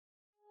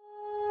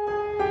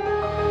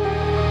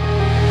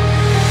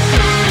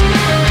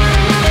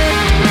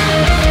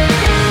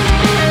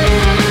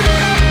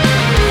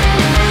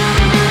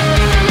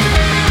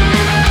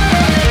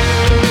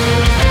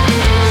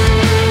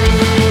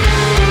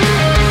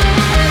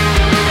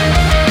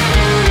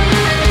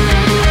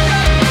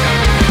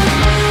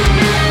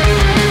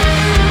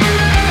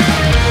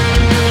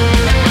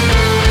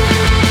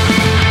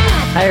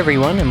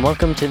everyone, and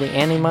welcome to the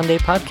Anime Monday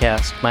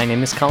podcast. My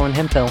name is Colin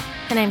Hemphill.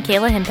 And I'm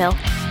Kayla Hemphill.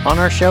 On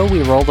our show,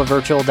 we roll the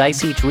virtual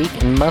dice each week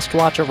and must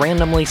watch a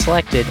randomly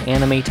selected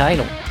anime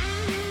title.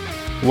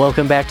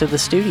 Welcome back to the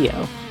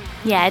studio.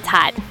 Yeah, it's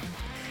hot.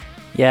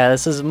 Yeah,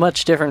 this is a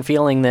much different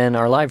feeling than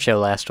our live show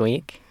last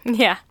week.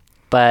 Yeah.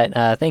 But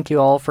thank you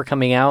all for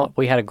coming out.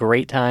 We had a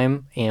great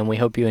time, and we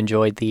hope you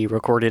enjoyed the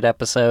recorded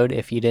episode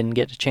if you didn't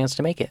get a chance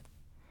to make it.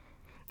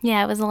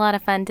 Yeah, it was a lot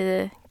of fun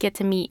to get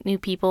to meet new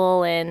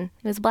people, and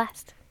it was a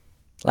blast.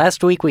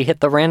 Last week, we hit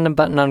the random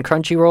button on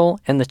Crunchyroll,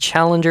 and the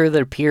challenger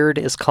that appeared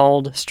is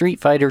called Street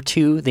Fighter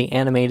II, the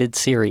animated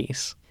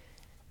series.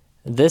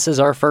 This is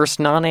our first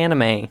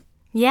non-anime.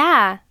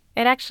 Yeah,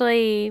 it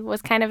actually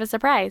was kind of a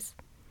surprise.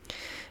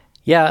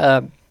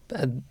 Yeah,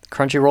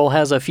 Crunchyroll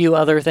has a few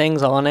other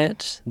things on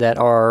it that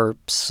are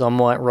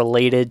somewhat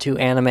related to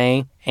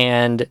anime,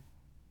 and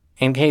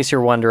in case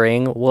you're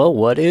wondering, well,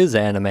 what is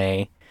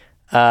anime?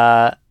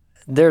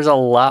 There's a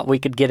lot we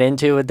could get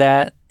into with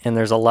that, and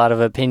there's a lot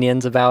of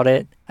opinions about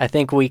it. I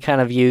think we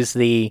kind of use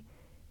the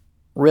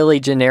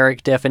really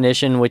generic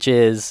definition, which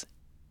is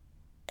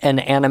an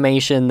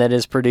animation that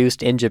is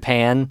produced in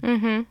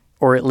Japan,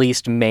 or at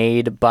least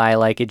made by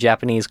like a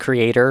Japanese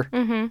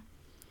creator.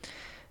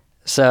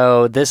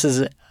 So this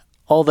is,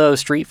 although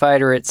Street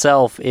Fighter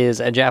itself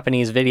is a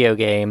Japanese video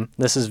game,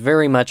 this is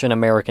very much an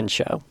American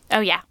show.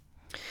 Oh, yeah.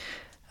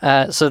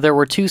 So there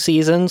were 2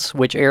 seasons,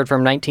 which aired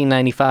from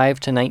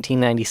 1995 to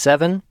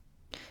 1997,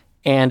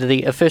 and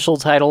the official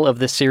title of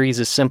this series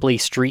is simply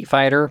Street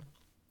Fighter,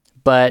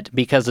 but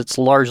because it's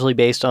largely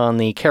based on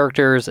the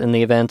characters and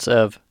the events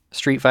of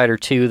Street Fighter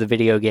II, the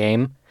video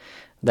game,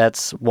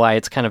 that's why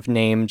it's kind of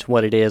named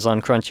what it is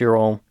on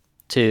Crunchyroll,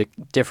 to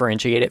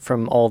differentiate it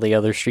from all the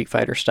other Street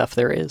Fighter stuff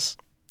there is.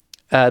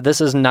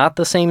 This is not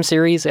the same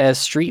series as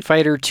Street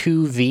Fighter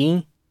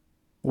II-V,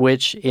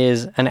 which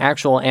is an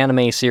actual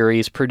anime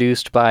series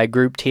produced by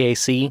Group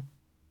TAC,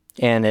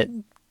 and it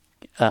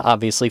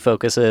obviously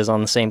focuses on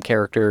the same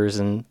characters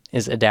and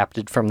is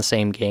adapted from the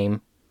same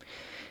game.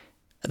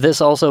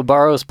 This also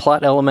borrows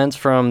plot elements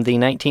from the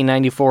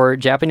 1994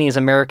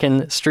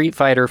 Japanese-American Street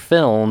Fighter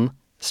film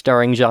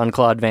starring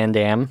Jean-Claude Van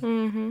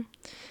Damme,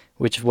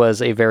 which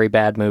was a very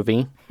bad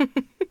movie.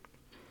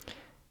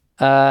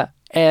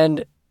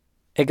 And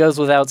it goes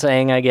without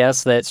saying, I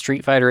guess, that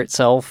Street Fighter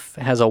itself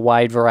has a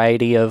wide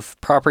variety of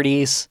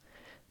properties,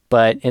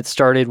 but it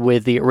started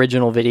with the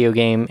original video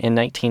game in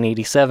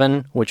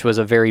 1987, which was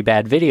a very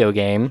bad video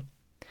game.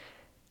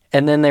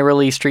 And then they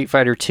released Street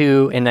Fighter II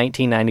in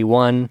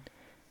 1991,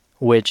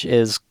 which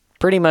is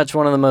pretty much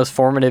one of the most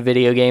formative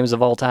video games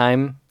of all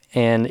time,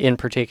 and in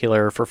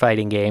particular for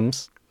fighting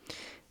games.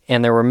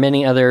 And there were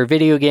many other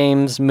video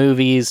games,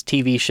 movies,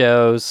 TV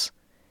shows,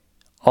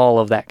 all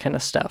of that kind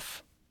of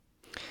stuff.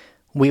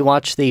 We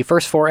watched the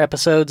first 4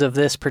 episodes of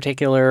this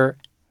particular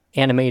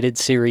animated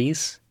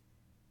series,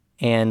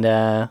 and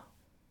I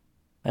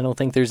don't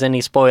think there's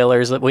any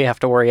spoilers that we have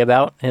to worry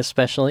about,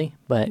 especially.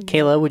 But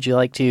Kayla, would you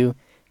like to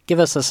give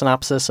us a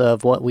synopsis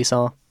of what we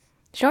saw?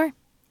 Sure.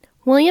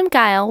 William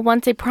Guile,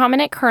 once a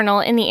prominent colonel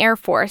in the Air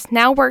Force,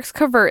 now works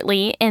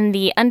covertly in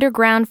the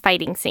underground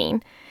fighting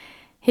scene.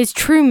 His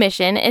true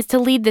mission is to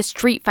lead the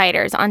Street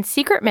Fighters on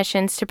secret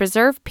missions to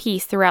preserve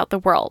peace throughout the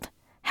world.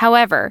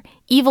 However,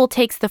 evil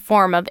takes the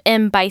form of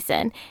M.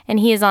 Bison, and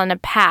he is on a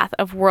path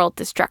of world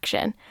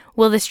destruction.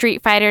 Will the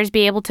Street Fighters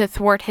be able to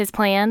thwart his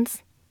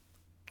plans?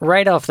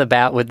 Right off the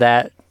bat with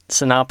that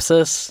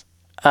synopsis,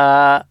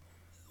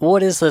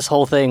 what is this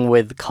whole thing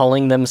with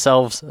calling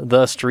themselves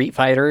the Street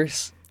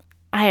Fighters?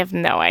 I have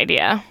no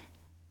idea.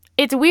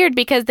 It's weird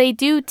because they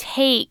do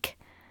take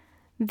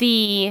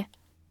the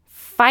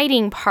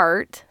fighting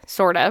part,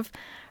 sort of,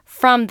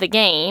 from the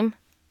game,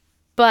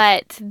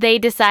 but they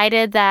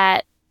decided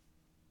that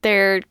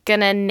they're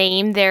gonna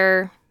name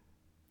their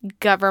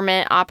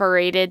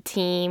government-operated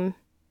team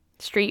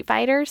Street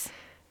Fighters.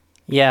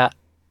 Yeah.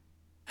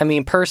 I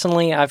mean,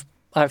 personally, I've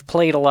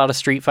played a lot of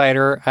Street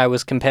Fighter. I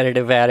was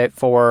competitive at it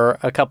for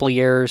a couple of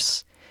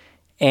years,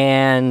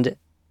 and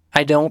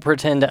I don't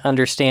pretend to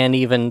understand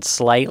even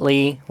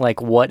slightly,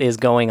 like, what is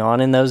going on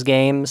in those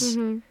games.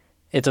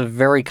 It's a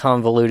very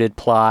convoluted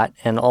plot,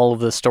 and all of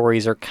the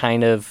stories are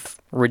kind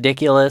of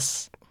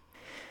ridiculous.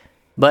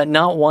 But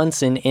not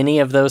once in any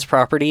of those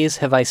properties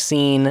have I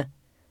seen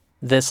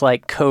this,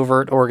 like,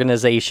 covert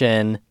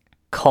organization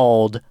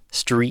called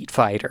Street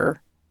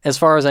Fighter. As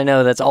far as I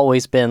know, that's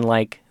always been,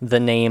 like, the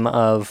name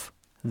of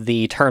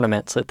the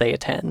tournaments that they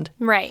attend.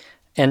 Right.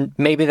 And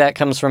maybe that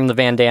comes from the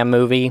Van Damme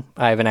movie.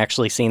 I haven't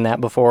actually seen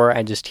that before.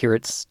 I just hear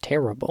it's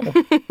terrible.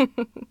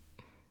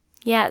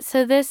 Yeah,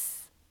 so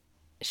this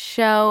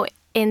show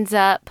ends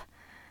up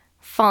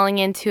falling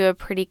into a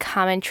pretty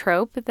common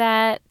trope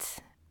that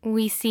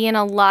we see in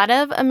a lot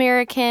of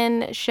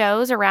American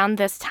shows around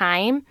this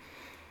time,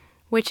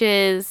 which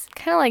is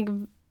kind of like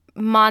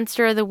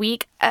Monster of the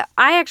Week. I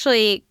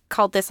actually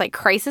called this like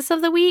Crisis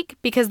of the Week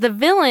because the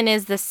villain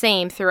is the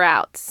same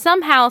throughout.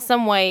 Somehow,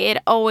 some way, it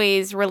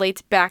always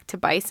relates back to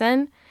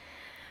Bison.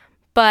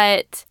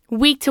 But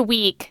week to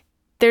week,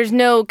 there's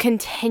no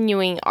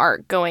continuing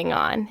arc going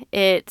on.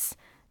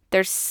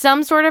 There's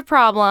some sort of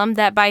problem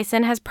that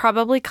Bison has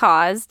probably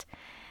caused,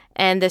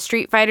 and the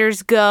Street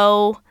Fighters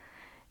go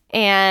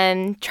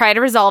and try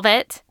to resolve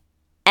it,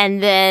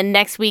 and then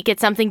next week it's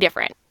something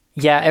different.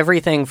 Yeah,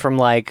 everything from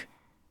like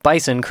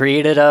Bison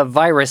created a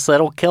virus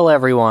that'll kill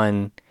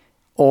everyone,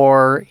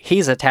 or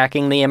he's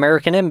attacking the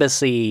American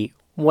embassy,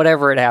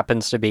 whatever it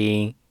happens to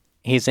be.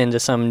 He's into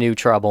some new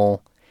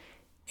trouble,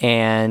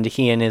 and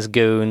he and his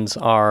goons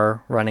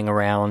are running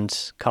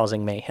around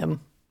causing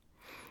mayhem.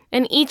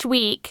 And each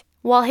week,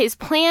 while his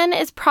plan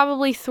is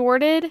probably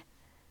thwarted,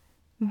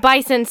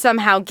 Bison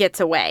somehow gets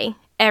away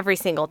every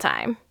single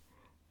time.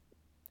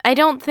 I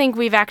don't think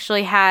we've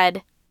actually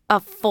had a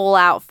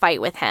full-out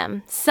fight with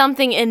him.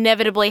 Something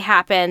inevitably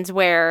happens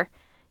where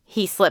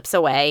he slips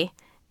away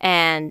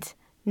and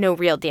no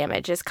real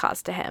damage is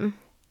caused to him.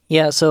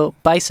 Yeah, so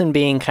Bison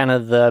being kind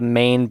of the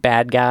main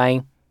bad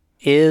guy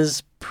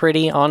is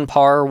pretty on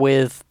par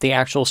with the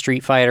actual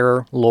Street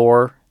Fighter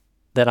lore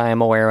that I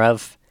am aware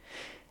of.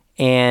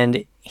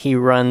 And he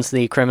runs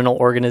the criminal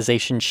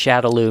organization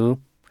Shadaloo.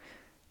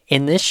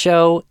 In this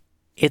show,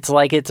 it's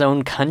like its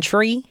own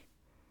country.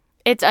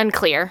 It's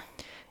unclear.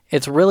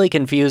 It's really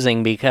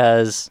confusing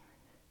because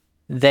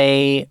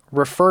they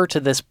refer to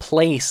this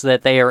place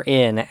that they are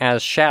in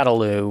as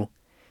Shadaloo,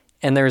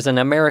 and there's an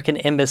American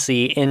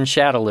embassy in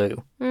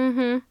Shadaloo.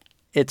 Mm-hmm.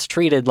 It's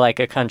treated like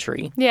a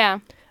country. Yeah.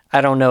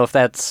 I don't know if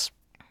that's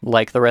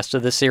like the rest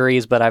of the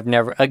series, but I've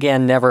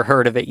never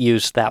heard of it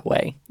used that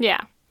way.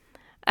 Yeah.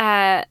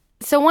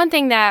 So one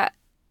thing that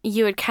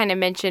you had kind of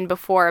mentioned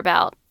before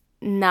about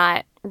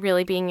not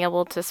really being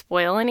able to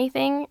spoil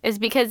anything is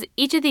because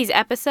each of these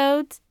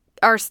episodes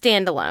are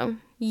standalone.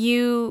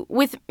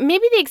 With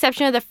maybe the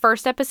exception of the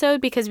first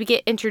episode, because we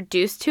get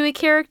introduced to a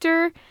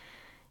character,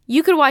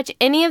 you could watch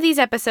any of these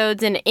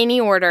episodes in any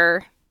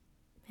order,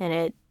 and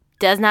it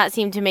does not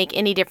seem to make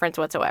any difference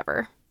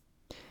whatsoever.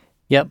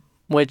 Yep,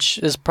 which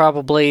is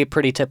probably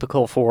pretty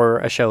typical for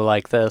a show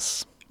like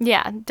this.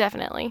 Yeah,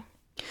 definitely.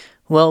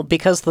 Well,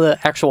 because the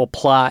actual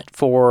plot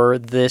for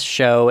this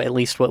show, at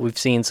least what we've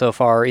seen so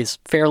far, is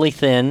fairly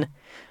thin,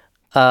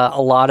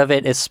 a lot of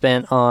it is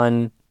spent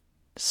on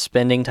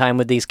spending time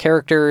with these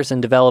characters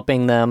and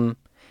developing them.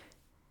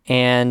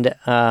 And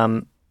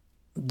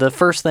the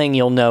first thing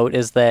you'll note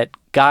is that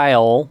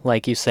Guile,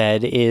 like you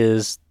said,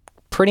 is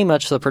pretty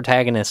much the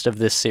protagonist of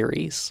this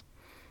series.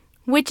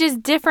 Which is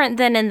different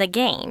than in the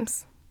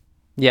games.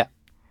 Yeah.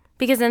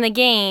 Because in the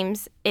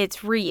games,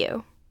 it's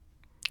Ryu.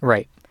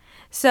 Right.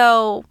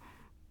 So,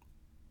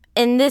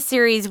 in this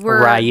series,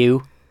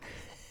 Ryu.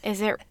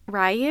 Is it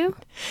Ryu?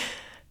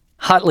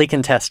 Hotly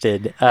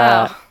contested.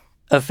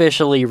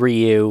 Officially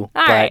Ryu. All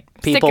but right,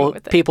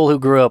 people who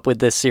grew up with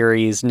this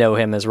series know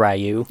him as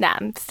Ryu. Nah,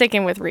 I'm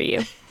sticking with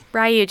Ryu.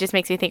 Ryu just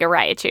makes me think of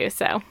Raichu,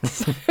 so.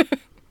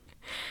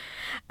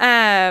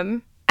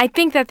 I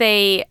think that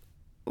they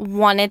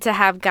wanted to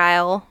have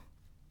Guile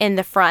in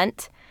the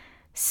front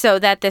so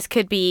that this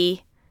could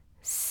be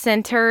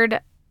centered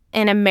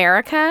in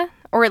America,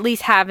 or at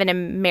least have an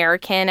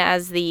American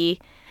as the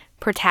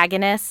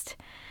protagonist.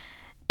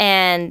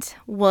 And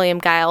William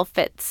Guile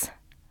fits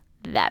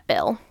that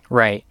bill.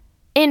 Right.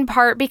 In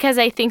part because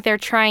I think they're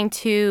trying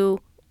to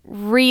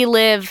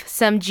relive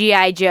some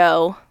G.I.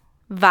 Joe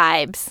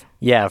vibes.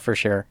 Yeah, for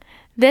sure.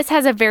 This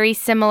has a very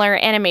similar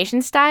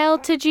animation style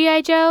to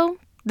G.I. Joe,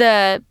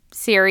 the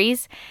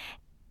series,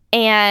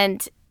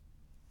 and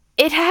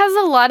it has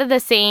a lot of the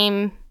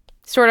same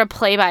sort of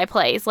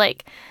play-by-plays,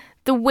 like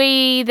the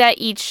way that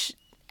each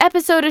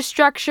episode is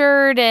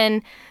structured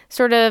and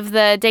sort of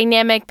the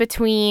dynamic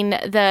between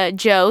the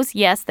Joes.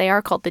 Yes, they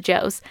are called the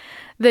Joes.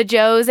 The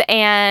Joes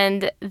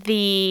and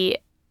the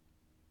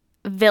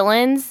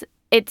villains.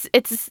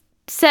 It's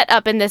set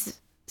up in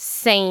this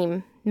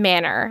same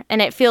manner,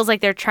 and it feels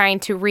like they're trying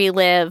to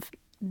relive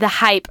the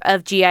hype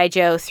of G.I.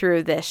 Joe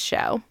through this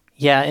show.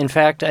 Yeah, in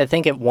fact, I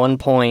think at one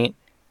point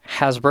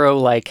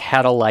Hasbro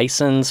had a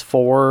license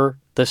for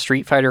the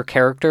Street Fighter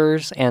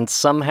characters and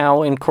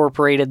somehow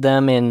incorporated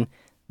them in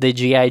the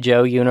G.I.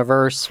 Joe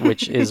universe,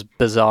 which is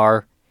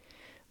bizarre.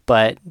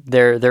 But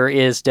there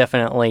is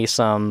definitely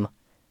some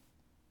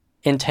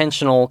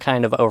intentional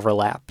kind of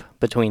overlap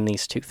between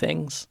these two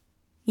things.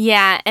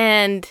 Yeah,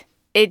 and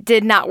it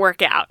did not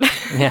work out.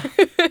 Yeah.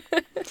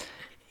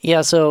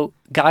 Yeah, so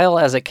Guile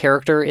as a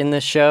character in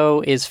this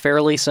show is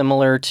fairly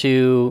similar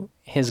to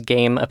his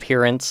game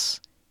appearance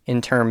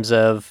in terms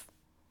of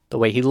the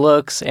way he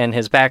looks and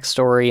his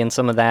backstory and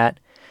some of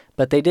that.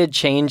 But they did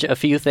change a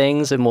few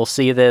things, and we'll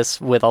see this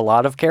with a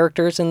lot of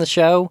characters in the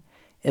show,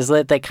 is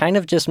that they kind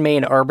of just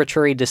made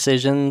arbitrary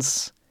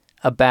decisions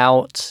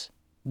about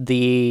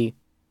the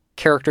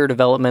character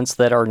developments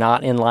that are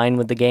not in line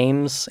with the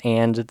games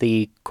and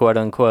the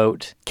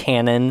quote-unquote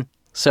canon.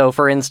 So,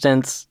 for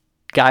instance,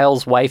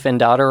 Guile's wife and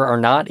daughter are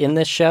not in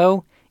this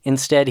show.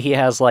 Instead, he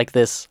has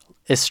this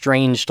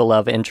estranged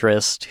love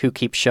interest who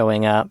keeps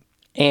showing up.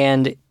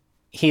 And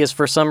he is,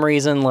 for some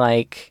reason,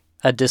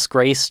 a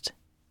disgraced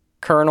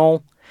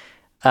colonel.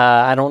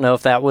 I don't know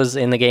if that was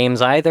in the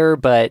games either,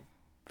 but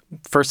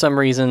for some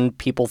reason,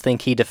 people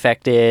think he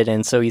defected,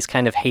 and so he's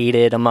kind of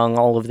hated among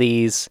all of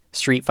these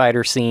Street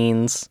Fighter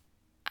scenes.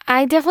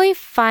 I definitely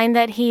find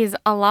that he's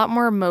a lot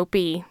more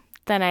mopey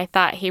than I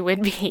thought he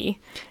would be.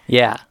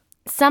 Yeah.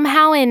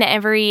 Somehow in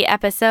every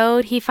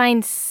episode, he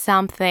finds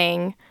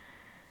something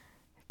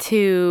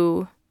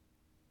to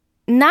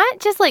not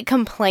just like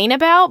complain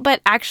about,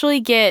 but actually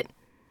get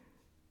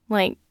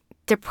like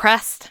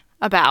depressed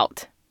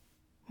about,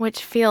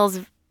 which feels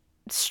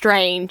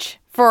strange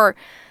for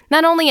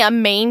not only a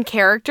main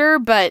character,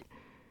 but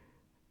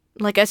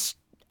like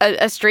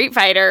a Street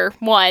Fighter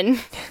one.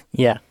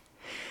 Yeah.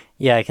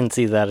 Yeah, I can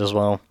see that as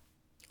well.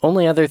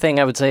 Only other thing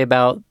I would say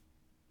about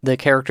the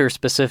character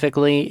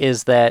specifically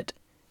is that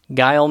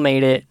Guile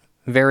made it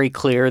very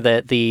clear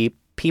that the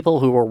people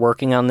who were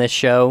working on this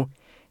show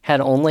had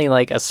only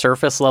like a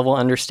surface level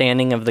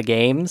understanding of the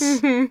games.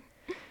 Mm-hmm.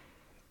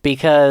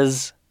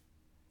 Because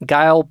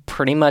Guile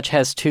pretty much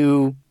has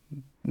two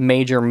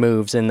major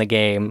moves in the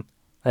game.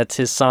 That's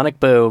his Sonic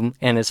Boom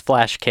and his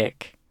Flash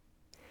Kick.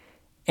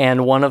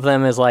 And one of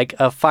them is like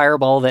a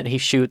fireball that he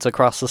shoots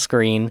across the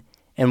screen,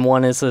 and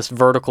one is this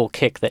vertical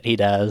kick that he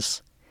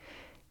does.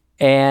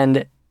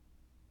 And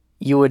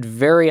you would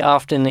very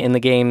often in the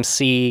game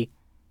see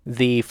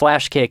the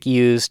Flash Kick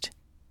used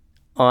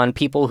on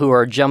people who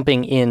are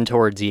jumping in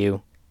towards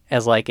you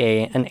as like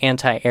an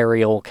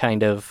anti-aerial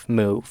kind of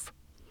move.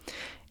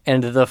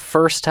 And the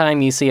first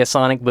time you see a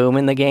Sonic Boom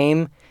in the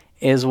game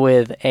is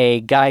with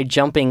a guy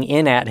jumping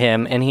in at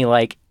him, and he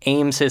like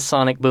aims his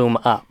Sonic Boom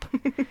up,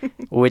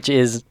 which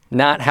is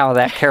not how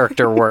that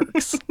character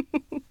works.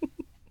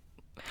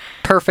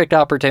 Perfect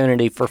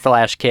opportunity for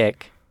Flash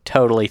Kick,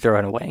 totally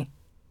thrown away.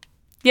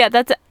 Yeah,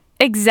 that's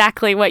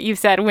exactly what you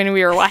said when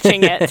we were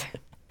watching it.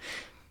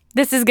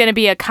 This is going to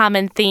be a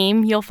common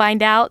theme you'll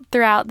find out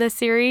throughout this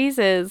series,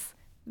 is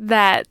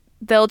that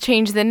they'll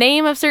change the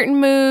name of certain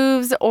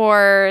moves,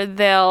 or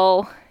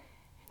they'll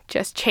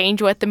just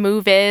change what the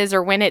move is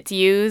or when it's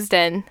used,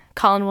 and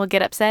Colin will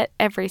get upset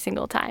every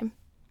single time.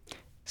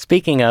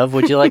 Speaking of,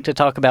 would you like to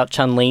talk about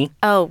Chun-Li?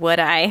 Oh, would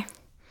I?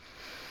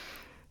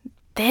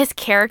 This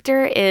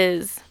character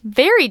is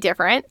very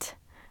different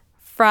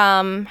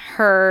from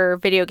her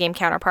video game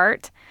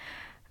counterpart.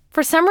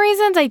 For some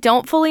reasons, I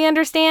don't fully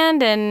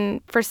understand,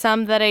 and for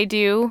some that I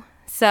do.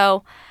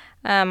 So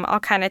I'll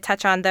kind of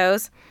touch on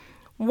those.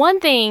 One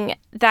thing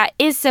that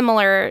is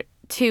similar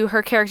to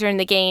her character in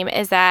the game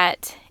is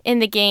that in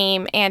the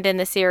game and in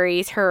the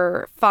series,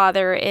 her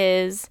father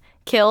is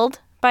killed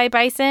by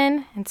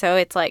Bison. And so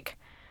it's like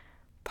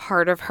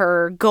part of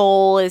her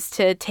goal is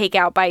to take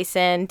out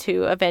Bison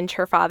to avenge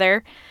her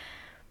father.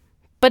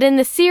 But in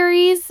the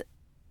series,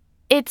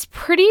 it's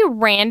pretty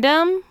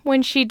random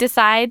when she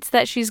decides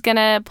that she's going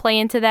to play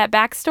into that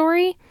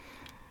backstory.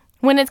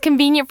 When it's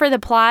convenient for the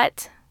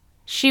plot,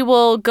 she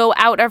will go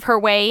out of her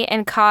way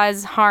and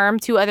cause harm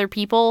to other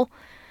people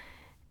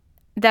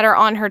that are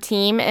on her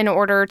team in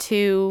order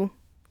to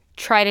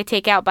try to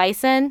take out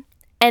Bison.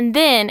 And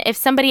then if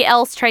somebody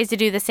else tries to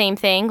do the same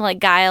thing, like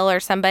Guile or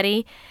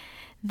somebody,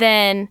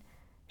 then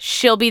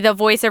she'll be the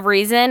voice of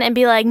reason and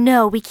be like,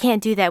 no, we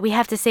can't do that. We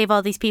have to save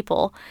all these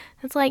people.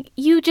 It's like,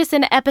 you just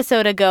an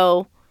episode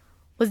ago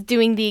was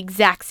doing the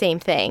exact same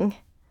thing.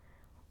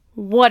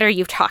 What are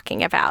you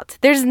talking about?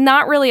 There's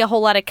not really a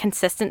whole lot of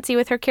consistency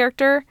with her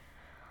character.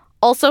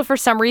 Also, for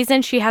some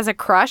reason, she has a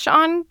crush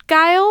on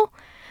Guile.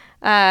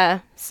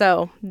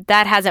 So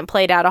that hasn't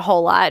played out a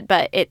whole lot,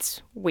 but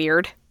it's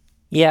weird.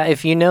 Yeah,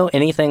 if you know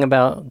anything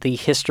about the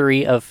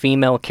history of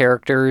female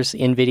characters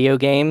in video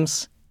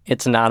games,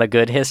 it's not a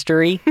good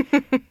history.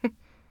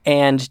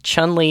 And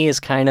Chun-Li is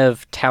kind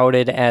of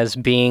touted as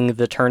being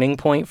the turning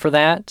point for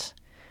that,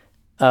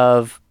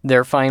 of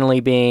there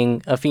finally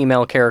being a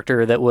female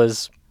character that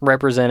was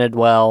represented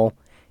well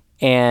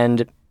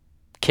and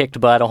kicked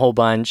butt a whole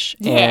bunch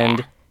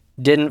and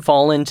didn't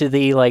fall into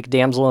the like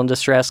damsel in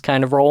distress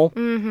kind of role.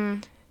 Mm-hmm.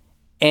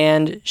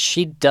 And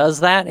she does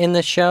that in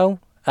this show.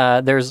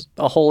 There's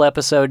a whole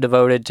episode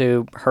devoted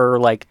to her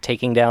like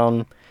taking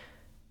down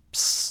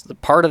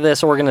part of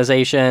this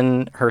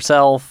organization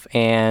herself,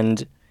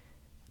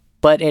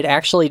 but it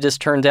actually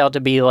just turns out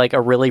to be like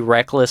a really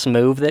reckless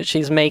move that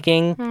she's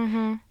making.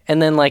 Mm-hmm.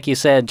 And then, like you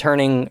said,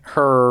 turning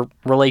her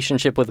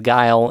relationship with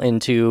Guile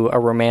into a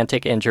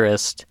romantic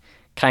interest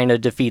kind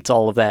of defeats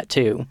all of that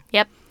too.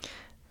 Yep.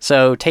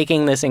 So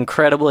taking this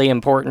incredibly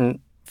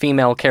important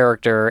female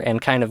character and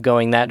kind of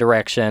going that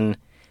direction,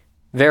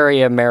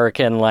 very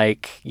American,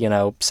 like, you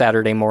know,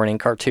 Saturday morning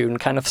cartoon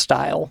kind of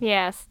style.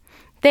 Yes.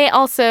 They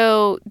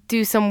also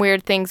do some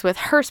weird things with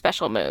her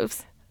special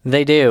moves.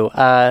 They do.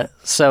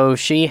 So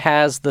she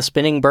has the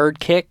spinning bird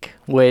kick,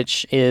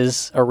 which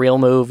is a real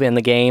move in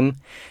the game,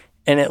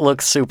 and it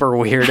looks super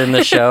weird in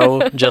the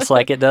show, just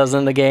like it does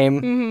in the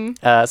game.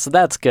 Mm-hmm. So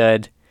that's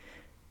good.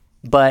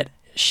 But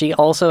she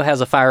also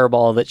has a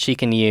fireball that she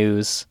can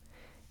use,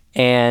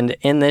 and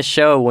in this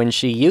show, when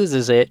she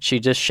uses it, she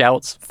just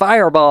shouts,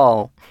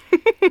 "Fireball!"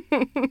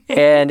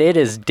 And it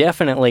is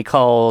definitely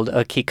called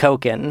a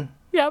Kikoken.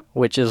 Yep.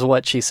 Which is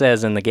what she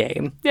says in the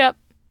game. Yep.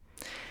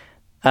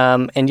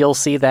 And you'll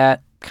see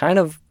that kind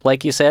of,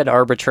 like you said,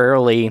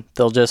 arbitrarily,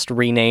 they'll just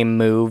rename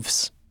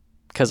moves.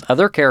 Because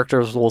other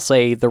characters will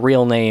say the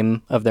real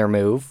name of their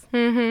move,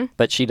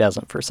 but she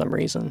doesn't for some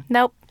reason.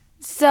 Nope.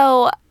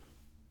 So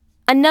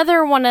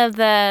another one of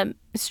the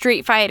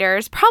Street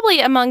Fighters, probably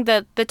among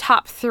the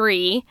top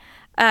three,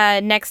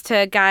 next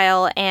to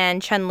Guile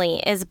and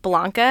Chun-Li, is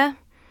Blanca.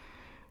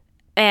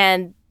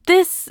 And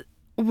this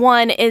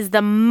one is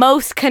the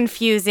most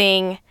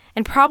confusing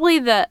and probably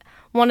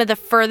one of the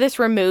furthest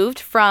removed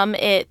from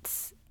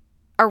its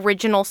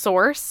original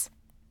source.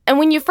 And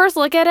when you first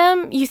look at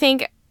him, you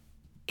think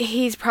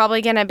he's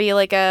probably going to be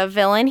like a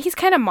villain. He's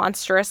kind of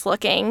monstrous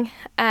looking,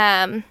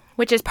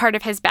 which is part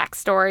of his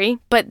backstory.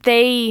 But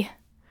they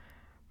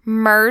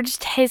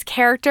merged his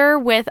character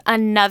with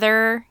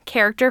another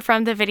character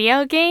from the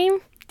video game.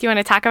 Do you want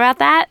to talk about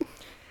that?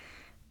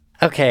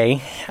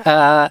 Okay.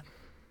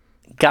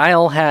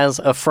 Guile has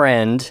a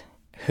friend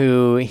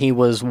who he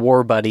was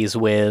war buddies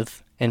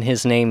with, and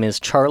his name is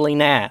Charlie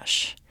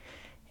Nash.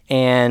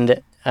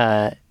 And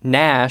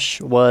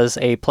Nash was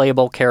a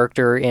playable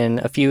character in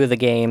a few of the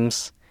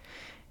games,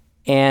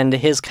 and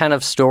his kind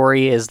of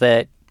story is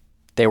that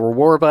they were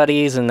war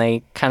buddies and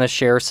they kind of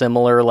share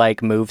similar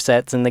like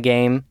movesets in the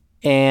game,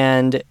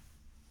 and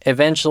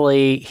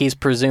eventually he's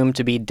presumed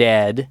to be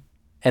dead,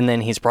 and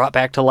then he's brought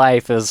back to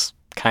life as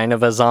kind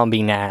of a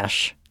zombie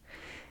Nash.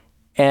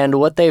 And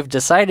what they've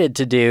decided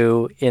to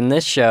do in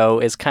this show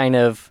is kind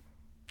of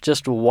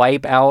just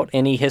wipe out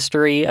any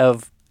history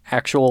of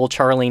actual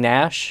Charlie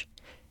Nash.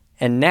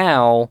 And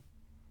now,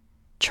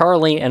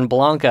 Charlie and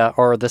Blanca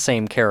are the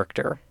same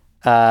character.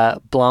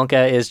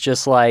 Blanca is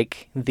just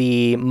like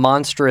the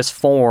monstrous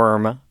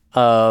form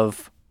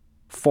of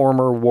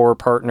former war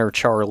partner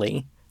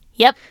Charlie.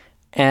 Yep.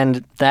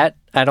 And that,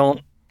 I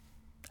don't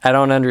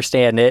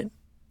understand it.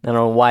 I don't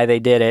know why they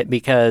did it,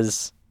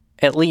 because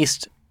at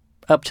least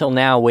up till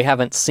now, we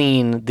haven't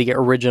seen the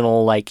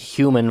original, like,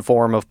 human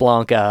form of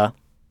Blanca.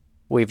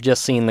 We've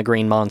just seen the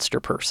green monster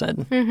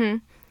person. Mm-hmm.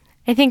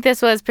 I think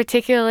this was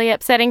particularly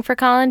upsetting for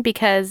Colin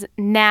because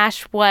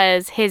Nash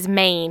was his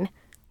main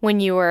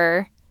when you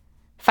were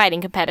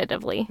fighting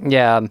competitively.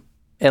 Yeah,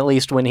 at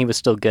least when he was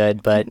still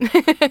good, but...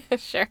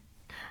 Sure.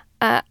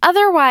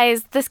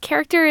 Otherwise, this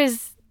character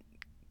is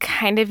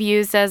kind of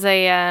used as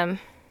a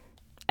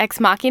ex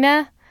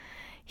machina.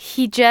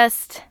 He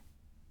just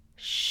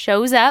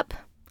shows up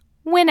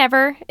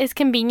whenever is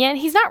convenient.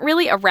 He's not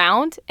really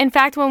around. In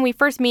fact, when we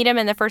first meet him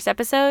in the first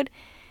episode,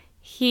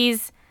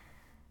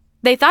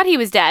 they thought he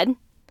was dead,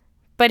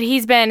 but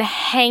he's been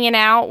hanging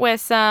out with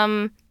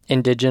some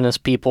indigenous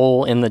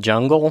people in the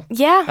jungle.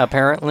 Yeah.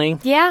 Apparently.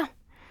 Yeah.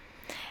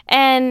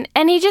 And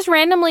he just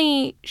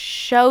randomly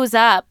shows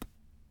up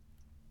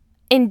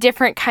in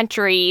different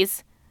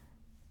countries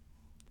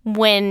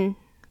when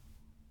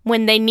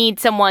they need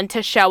someone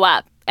to show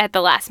up at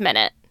the last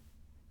minute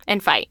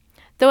and fight.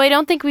 Though I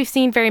don't think we've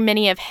seen very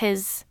many of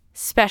his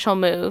special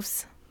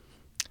moves.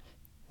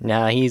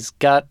 Nah, he's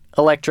got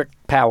electric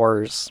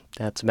powers.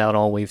 That's about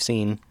all we've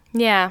seen.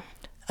 Yeah.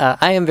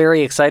 I am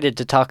very excited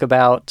to talk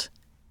about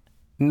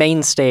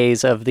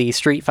mainstays of the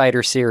Street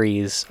Fighter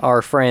series,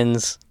 our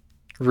friends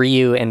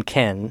Ryu and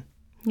Ken.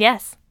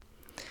 Yes.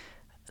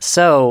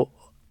 So,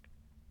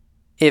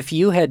 if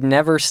you had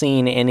never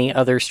seen any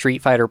other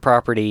Street Fighter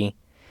property,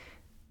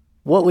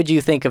 what would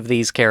you think of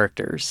these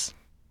characters?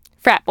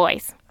 Frat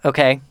boys.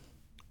 Okay.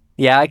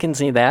 Yeah, I can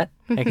see that.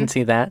 I can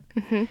see that.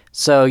 Mm-hmm.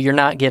 So you're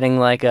not getting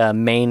like a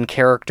main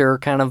character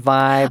kind of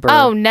vibe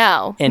or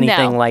no.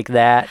 anything like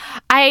that?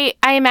 I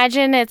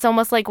imagine it's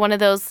almost like one of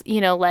those,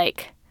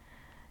 like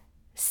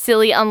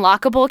silly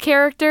unlockable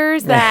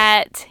characters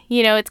that,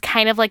 it's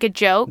kind of like a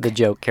joke. The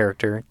joke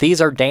character.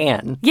 These are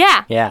Dan.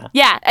 Yeah. Yeah.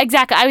 Yeah,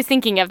 exactly. I was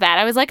thinking of that.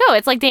 I was like, oh,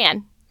 it's like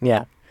Dan.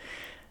 Yeah.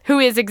 Who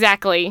is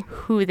exactly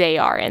who they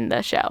are in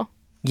the show.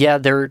 Yeah,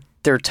 they're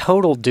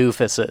total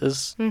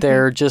doofuses. Mm-hmm.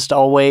 They're just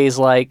always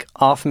like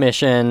off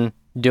mission,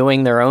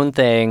 doing their own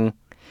thing.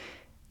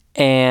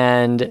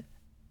 And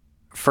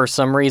for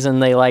some reason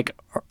they like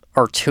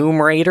are Tomb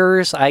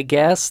Raiders, I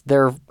guess.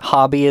 Their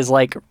hobby is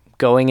like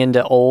going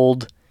into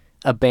old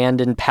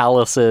abandoned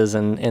palaces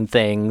and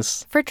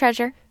things. For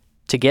treasure.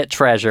 To get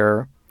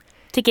treasure.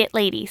 To get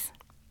ladies.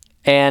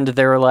 And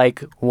they're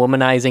like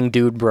womanizing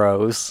dude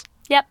bros.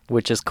 Yep.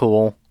 Which is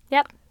cool.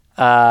 Yep.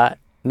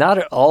 Not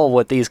at all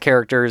what these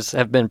characters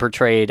have been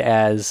portrayed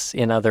as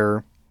in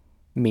other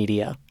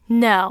media.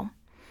 No,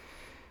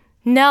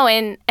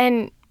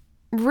 and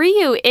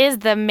Ryu is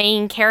the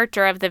main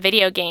character of the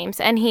video games,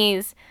 and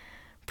he's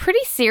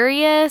pretty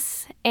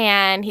serious,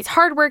 and he's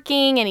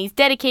hardworking, and he's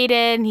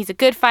dedicated, and he's a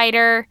good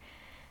fighter,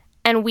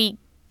 and we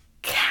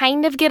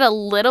kind of get a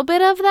little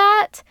bit of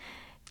that,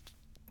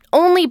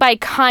 only by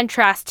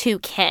contrast to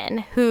Ken,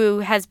 who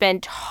has been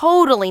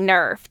totally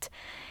nerfed.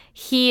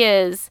 He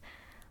is...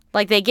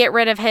 Like, they get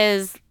rid of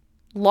his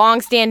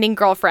long-standing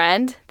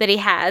girlfriend that he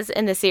has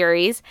in the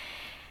series,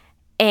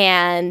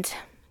 and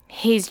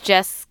he's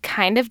just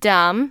kind of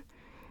dumb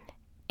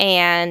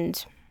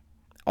and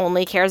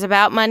only cares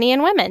about money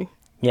and women.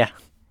 Yeah.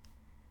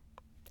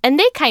 And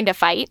they kind of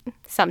fight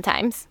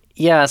sometimes.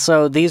 Yeah,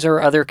 so these are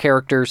other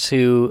characters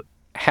who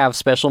have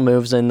special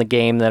moves in the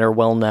game that are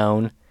well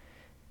known.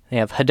 They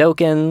have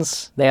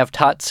Hadokens, they have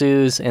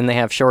Tatsus, and they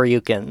have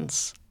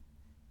Shoryukens.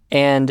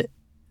 And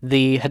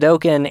the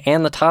Hadoken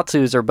and the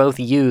Tatsus are both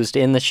used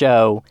in the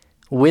show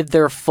with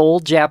their full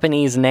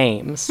Japanese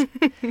names,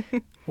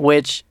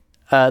 which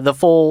the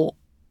full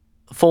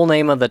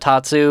name of the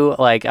Tatsu,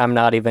 like, I'm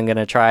not even going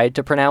to try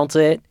to pronounce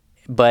it,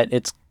 but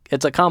it's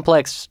a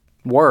complex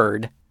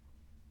word,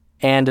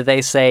 and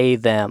they say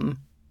them.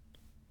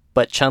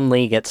 But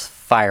Chun-Li gets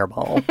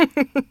Fireball.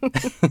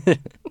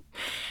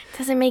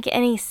 Doesn't make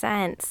any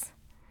sense.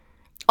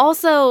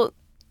 Also,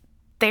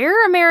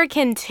 they're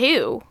American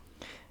too.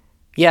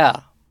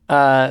 Yeah.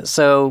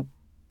 So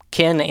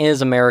Ken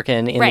is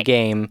American in the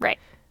game. Right.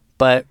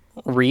 But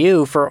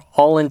Ryu, for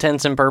all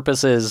intents and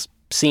purposes,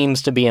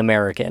 seems to be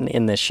American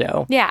in this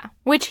show. Yeah,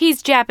 which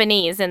he's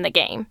Japanese in the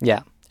game.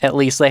 Yeah. At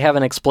least they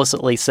haven't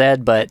explicitly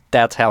said, but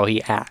that's how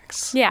he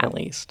acts. Yeah. At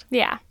least.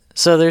 Yeah.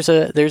 So there's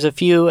a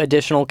few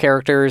additional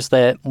characters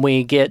that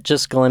we get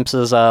just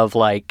glimpses of,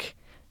 like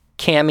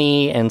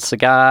Cammy and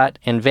Sagat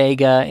and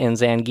Vega and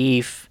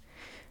Zangief.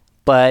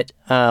 But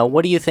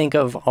what do you think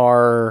of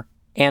our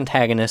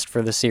antagonist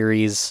for the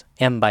series,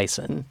 M.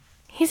 Bison?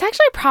 He's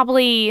actually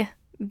probably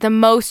the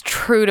most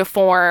true to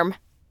form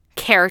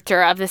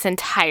character of this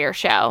entire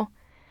show.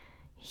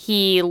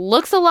 He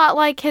looks a lot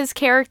like his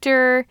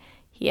character.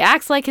 He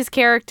acts like his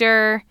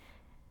character.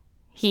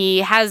 He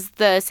has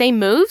the same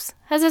moves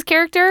as his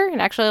character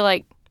and actually,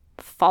 like,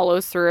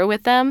 follows through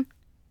with them.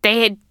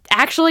 They had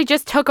actually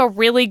just took a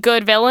really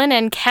good villain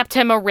and kept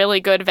him a really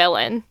good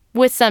villain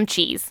with some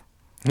cheese.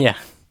 Yeah.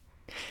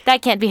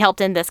 That can't be helped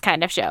in this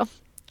kind of show.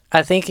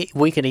 I think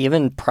we could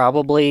even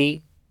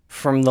probably,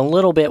 from the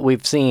little bit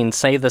we've seen,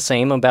 say the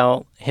same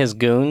about his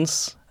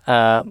goons.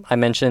 I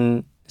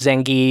mentioned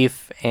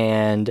Zangief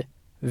and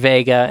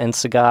Vega and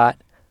Sagat,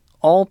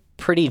 all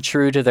pretty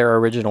true to their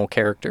original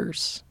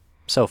characters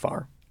so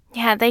far.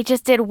 Yeah, they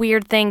just did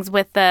weird things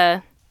with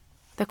the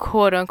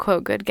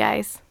quote-unquote good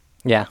guys.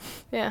 Yeah.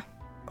 Yeah.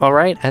 All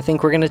right, I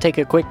think we're going to take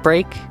a quick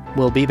break.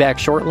 We'll be back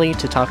shortly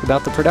to talk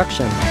about the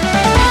production.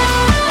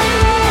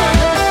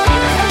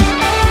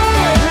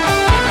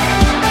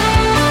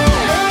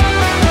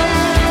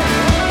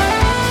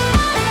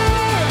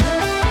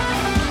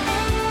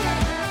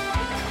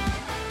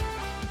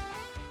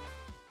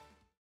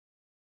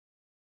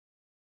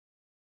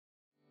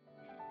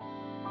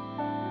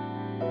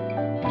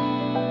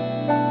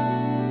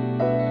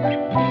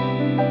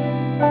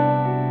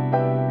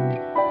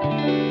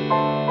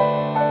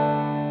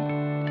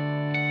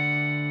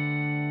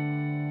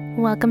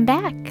 Welcome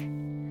back.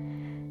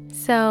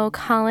 So,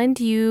 Colin,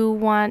 do you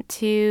want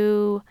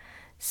to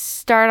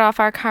start off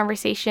our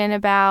conversation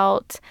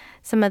about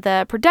some of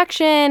the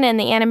production and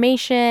the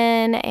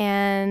animation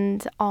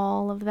and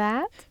all of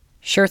that?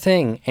 Sure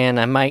thing, and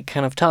I might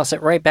kind of toss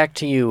it right back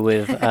to you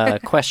with a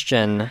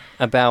question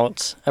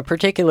about a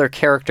particular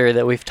character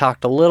that we've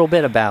talked a little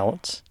bit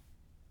about.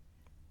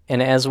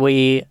 And as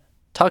we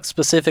talk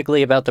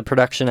specifically about the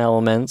production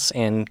elements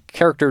and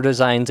character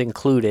designs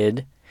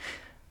included,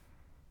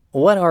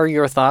 what are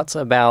your thoughts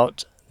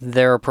about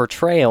their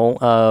portrayal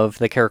of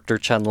the character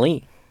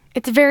Chun-Li?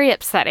 It's very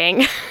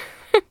upsetting.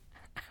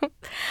 I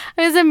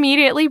was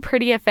immediately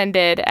pretty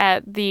offended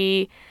at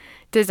the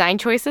design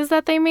choices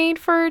that they made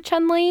for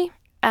Chun-Li.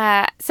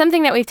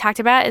 Something that we've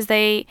talked about is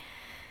they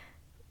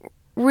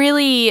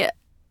really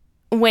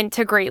went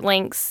to great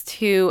lengths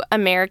to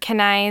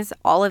Americanize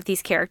all of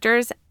these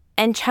characters,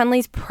 and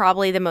Chun-Li's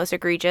probably the most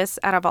egregious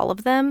out of all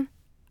of them.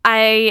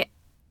 I,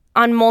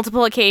 on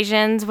multiple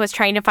occasions, was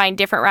trying to find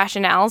different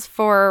rationales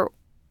for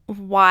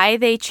why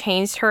they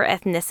changed her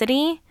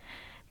ethnicity,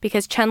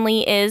 because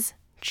Chun-Li is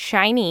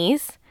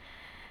Chinese.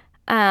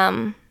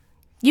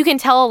 You can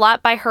tell a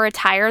lot by her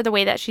attire, the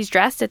way that she's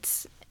dressed.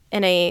 It's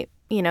in a,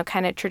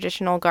 kind of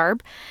traditional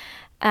garb.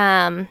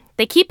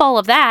 They keep all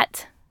of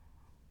that,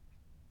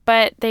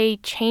 but they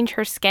change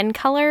her skin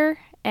color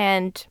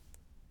and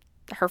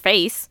her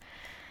face,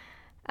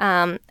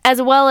 as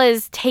well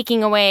as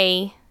taking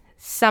away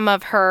some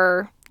of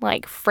her,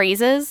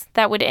 phrases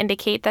that would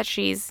indicate that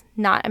she's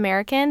not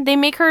American. They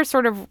make her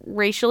sort of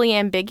racially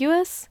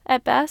ambiguous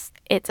at best.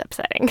 It's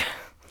upsetting.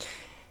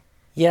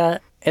 Yeah,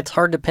 it's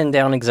hard to pin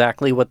down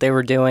exactly what they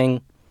were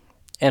doing.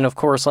 And of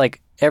course,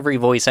 every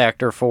voice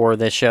actor for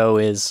this show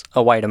is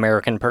a white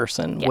American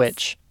person, yes.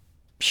 Which,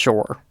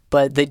 sure.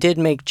 But they did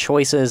make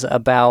choices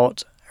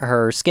about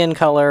her skin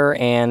color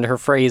and her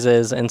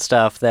phrases and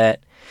stuff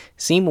that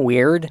seem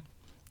weird.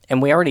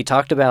 And we already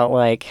talked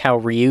about, how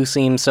Ryu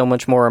seems so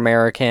much more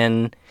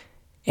American,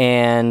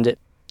 and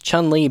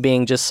Chun-Li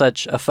being just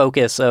such a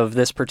focus of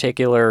this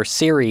particular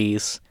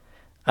series,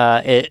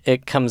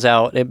 it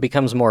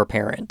becomes more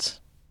apparent.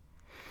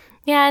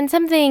 Yeah, and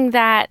something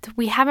that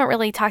we haven't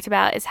really talked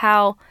about is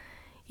how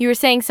you were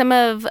saying some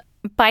of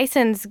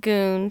Bison's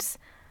goons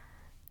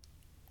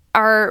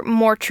are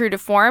more true to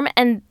form,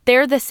 and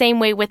they're the same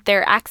way with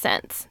their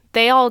accents.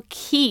 They all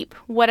keep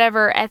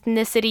whatever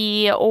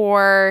ethnicity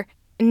or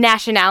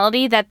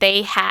nationality that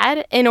they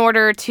had in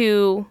order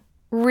to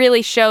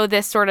really show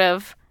this sort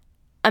of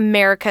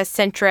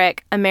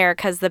America-centric,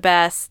 America's the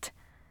best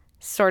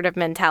sort of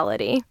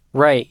mentality.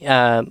 Right.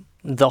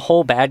 The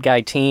whole bad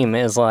guy team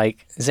is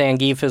like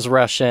Zangief is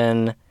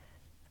Russian,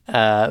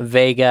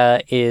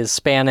 Vega is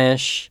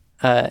Spanish,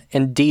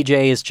 and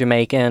DJ is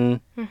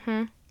Jamaican.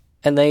 Mm-hmm.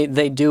 And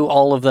they do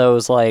all of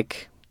those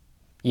like,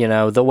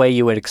 the way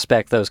you would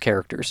expect those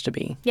characters to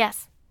be.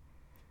 Yes.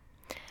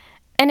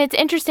 And it's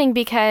interesting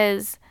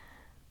because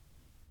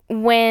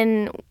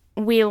when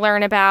we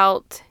learn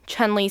about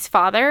Chun-Li's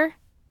father,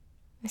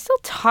 they still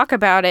talk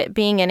about it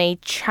being in a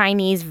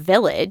Chinese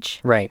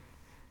village. Right.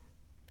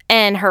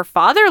 And her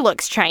father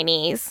looks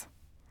Chinese,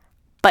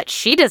 but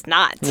she does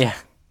not. Yeah.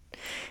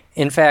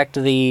 In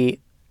fact, the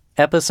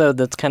episode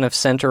that's kind of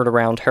centered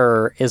around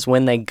her is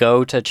when they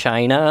go to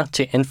China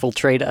to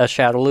infiltrate a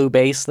Shadowloo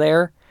base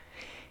there.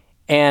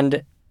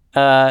 And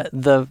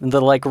the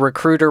like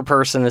recruiter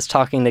person is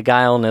talking to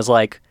Guile and is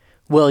like,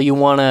 well, you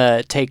want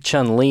to take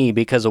Chun-Li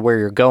because of where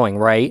you're going,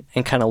 right?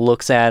 And kind of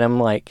looks at him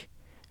like,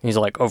 he's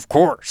like, of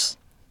course.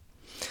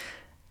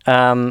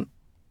 And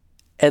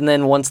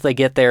then once they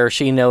get there,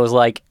 she knows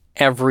like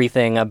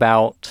everything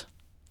about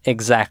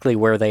exactly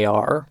where they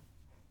are,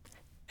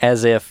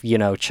 as if,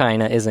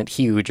 China isn't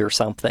huge or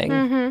something.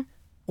 Mm-hmm.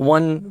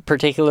 One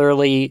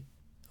particularly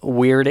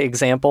weird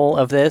example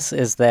of this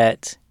is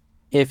that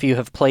if you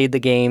have played the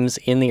games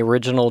in the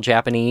original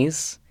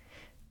Japanese,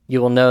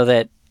 you will know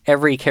that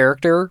every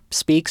character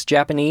speaks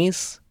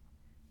Japanese,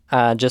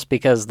 just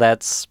because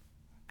that's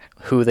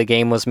who the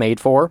game was made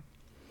for,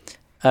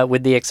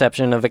 with the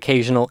exception of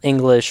occasional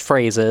English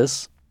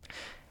phrases.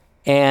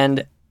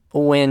 And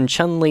when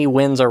Chun-Li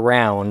wins a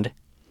round,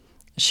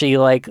 she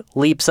like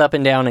leaps up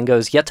and down and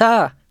goes,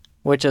 "Yatta!"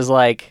 which is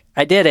like,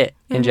 I did it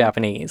in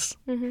Japanese.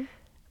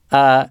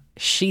 Mm-hmm.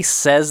 She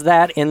says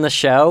that in the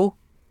show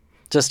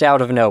just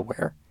out of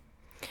nowhere.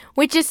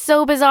 Which is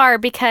so bizarre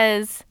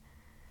because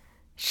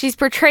she's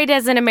portrayed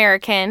as an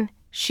American.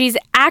 She's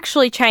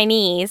actually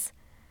Chinese.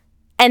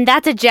 And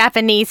that's a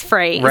Japanese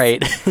phrase.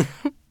 Right.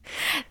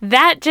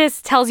 That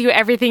just tells you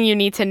everything you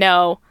need to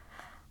know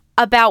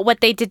about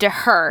what they did to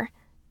her.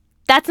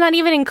 That's not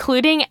even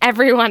including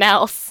everyone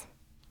else.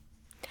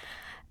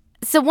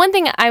 So one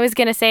thing I was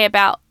going to say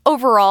about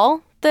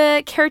overall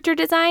the character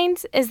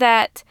designs is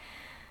that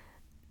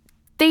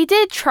they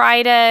did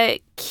try to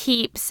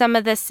keep some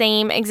of the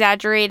same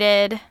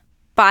exaggerated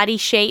body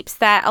shapes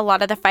that a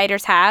lot of the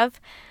fighters have.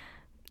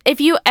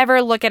 If you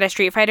ever look at a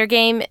Street Fighter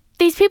game,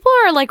 these people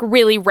are like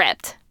really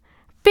ripped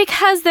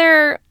because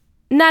they're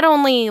not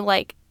only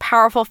like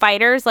powerful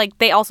fighters, like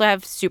they also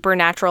have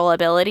supernatural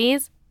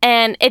abilities.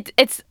 And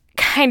it's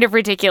kind of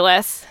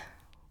ridiculous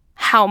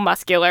how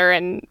muscular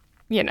and,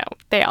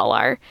 they all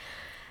are.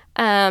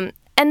 And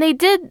they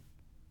did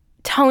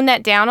tone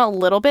that down a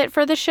little bit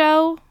for the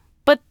show,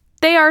 but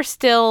they are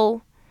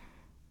still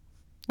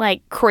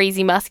like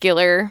crazy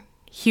muscular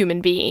human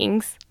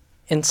beings.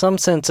 In some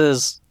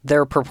senses,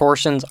 their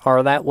proportions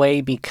are that way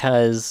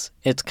because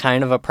it's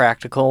kind of a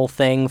practical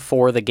thing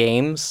for the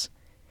games.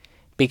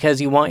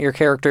 Because you want your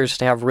characters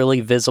to have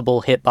really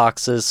visible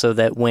hitboxes so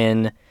that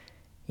when,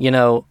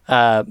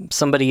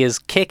 somebody is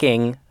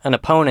kicking an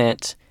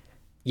opponent,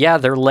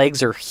 their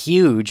legs are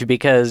huge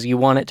because you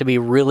want it to be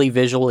really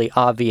visually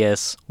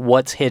obvious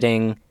what's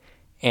hitting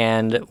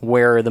and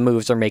where the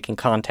moves are making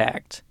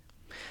contact.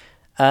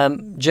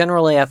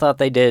 Generally, I thought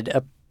they did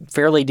a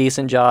fairly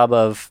decent job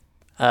of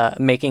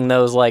making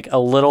those like a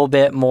little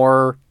bit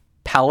more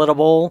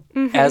palatable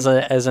as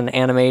an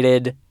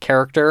animated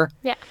character.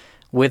 Yeah.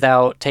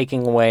 Without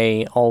taking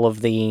away all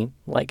of the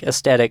like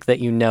aesthetic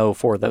that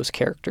for those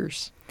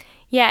characters.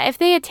 Yeah, if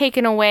they had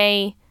taken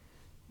away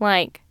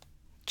like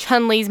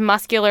Chun-Li's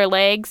muscular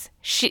legs,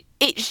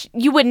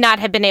 you would not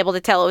have been able to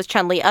tell it was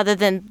Chun-Li other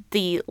than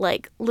the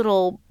like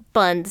little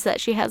buns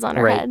that she has on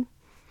her head.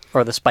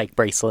 Or the spike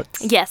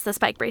bracelets. Yes, the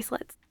spike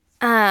bracelets.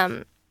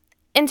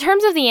 In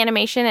terms of the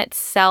animation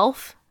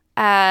itself,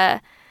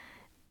 the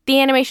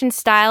animation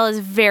style is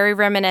very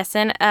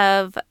reminiscent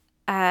of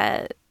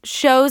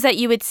shows that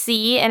you would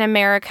see in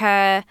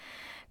America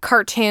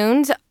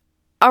cartoons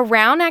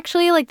around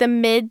actually like the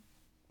mid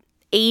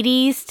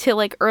 80s to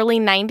like early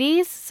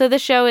 90s. So the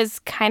show is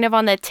kind of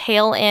on the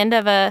tail end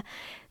of a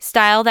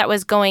style that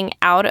was going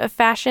out of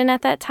fashion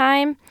at that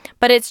time,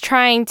 but it's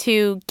trying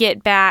to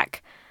get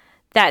back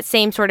that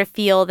same sort of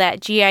feel that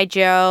G.I.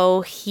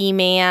 Joe,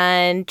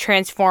 He-Man,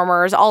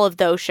 Transformers, all of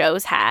those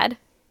shows had.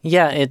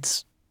 Yeah,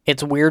 it's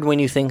weird when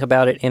you think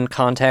about it in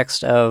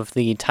context of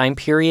the time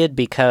period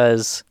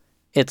because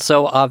it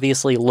so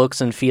obviously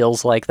looks and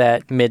feels like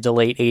that mid to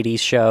late 80s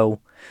show.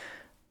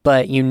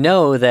 But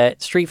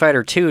that Street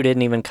Fighter II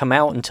didn't even come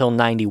out until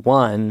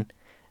 91,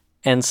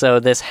 and so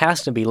this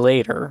has to be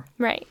later.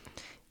 Right.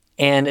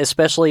 And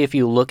especially if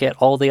you look at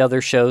all the other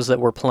shows that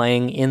were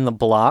playing in the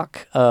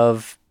block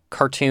of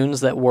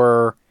cartoons that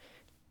were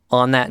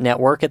on that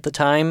network at the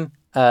time,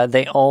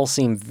 they all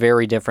seem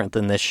very different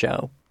than this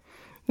show.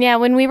 Yeah,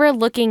 when we were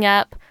looking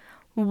up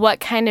what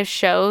kind of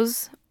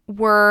shows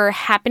were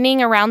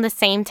happening around the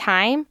same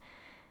time,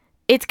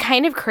 it's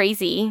kind of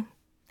crazy.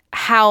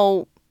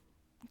 how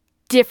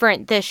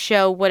different this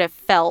show would have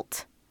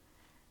felt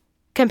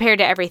compared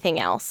to everything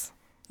else.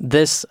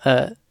 This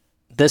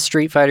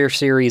Street Fighter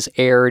series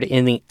aired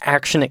in the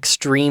Action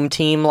Extreme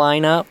Team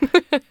lineup,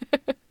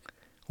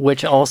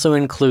 which also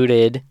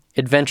included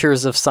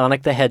Adventures of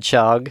Sonic the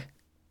Hedgehog,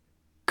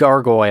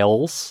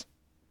 Gargoyles,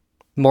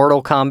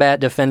 Mortal Kombat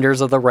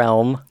Defenders of the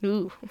Realm,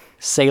 Ooh.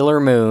 Sailor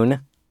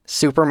Moon,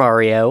 Super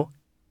Mario,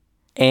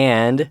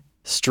 and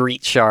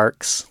Street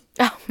Sharks.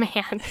 Oh,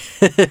 man.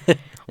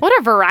 What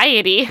a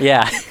variety.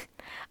 Yeah.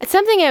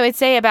 Something I would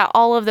say about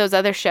all of those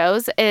other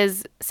shows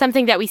is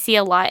something that we see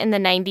a lot in the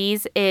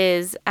 90s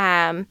is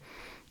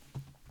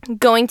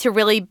going to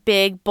really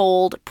big,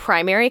 bold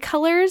primary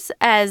colors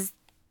as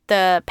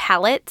the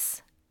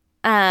palettes.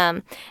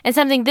 And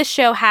something this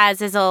show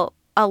has is a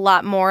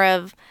lot more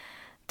of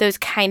those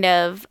kind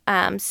of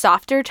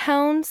softer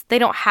tones. They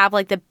don't have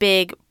like the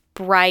big,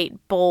 bright,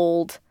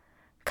 bold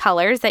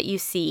colors that you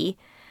see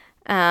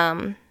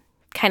kind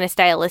of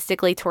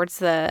stylistically towards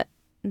the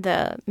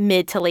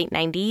mid to late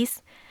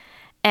 90s.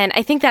 And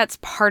I think that's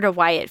part of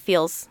why it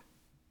feels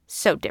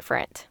so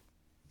different.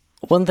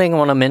 One thing I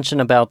want to mention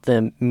about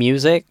the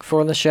music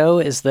for the show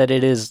is that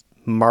it is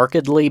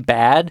markedly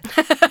bad.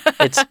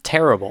 It's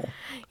terrible.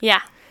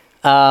 Yeah.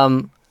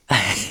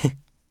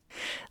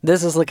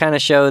 This is the kind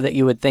of show that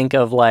you would think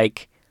of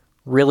like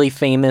really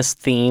famous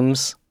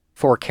themes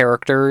for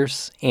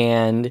characters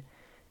and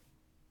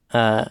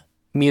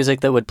music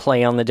that would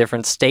play on the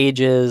different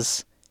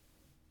stages.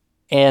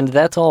 And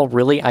that's all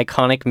really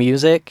iconic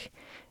music.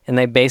 And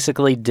they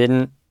basically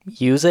didn't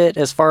use it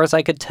as far as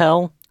I could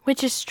tell.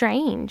 Which is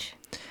strange.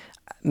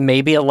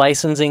 Maybe a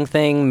licensing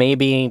thing,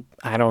 maybe,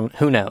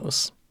 who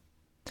knows.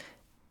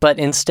 But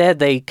instead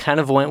they kind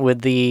of went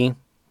with the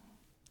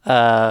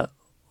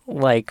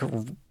like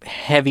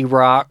heavy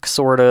rock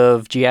sort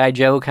of G.I.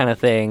 Joe kind of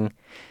thing,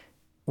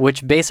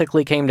 which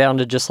basically came down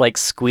to just like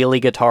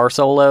squealy guitar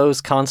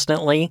solos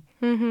constantly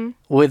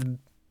with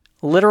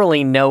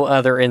literally no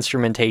other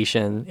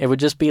instrumentation. It would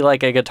just be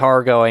like a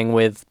guitar going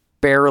with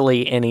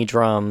barely any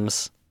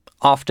drums,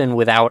 often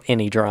without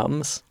any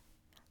drums.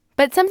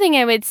 But something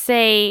I would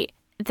say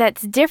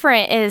that's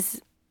different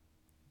is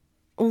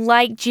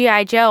like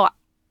G.I. Joe,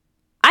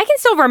 I can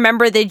still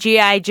remember the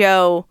G.I.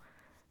 Joe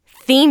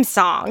theme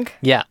song.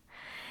 Yeah.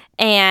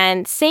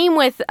 And same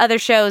with other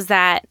shows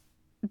that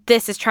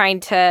this is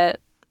trying to,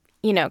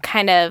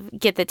 kind of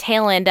get the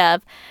tail end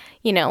of,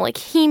 like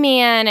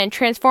He-Man and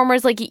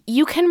Transformers. Like,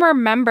 you can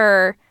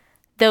remember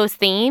those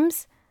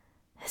themes.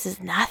 This is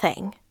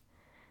nothing.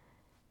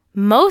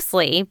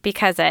 Mostly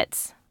because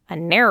it's a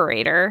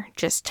narrator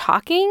just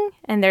talking,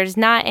 and there's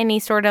not any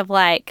sort of,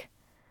 like,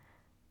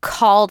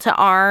 call to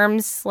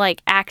arms,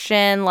 like,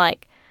 action,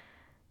 like,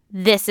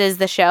 this is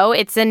the show.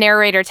 It's the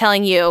narrator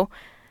telling you,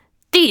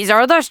 these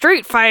are the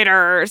Street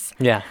Fighters.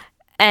 Yeah.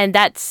 And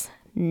that's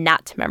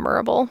not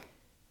memorable.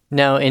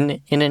 No,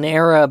 in an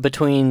era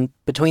between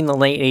the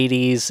late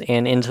 80s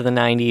and into the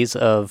 90s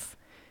of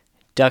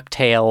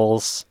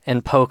DuckTales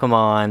and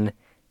Pokemon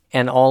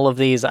and all of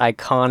these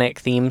iconic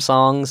theme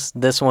songs,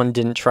 this one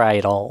didn't try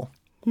at all.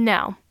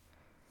 No.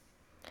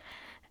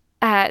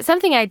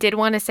 Something I did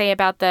want to say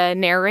about the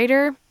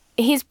narrator,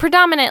 he's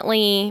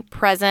predominantly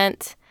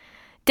present,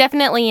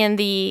 definitely in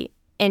the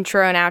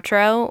intro and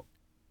outro,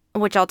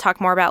 which I'll talk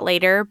more about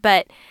later,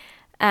 but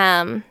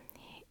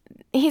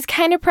he's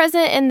kind of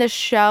present in the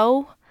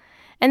show.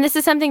 And this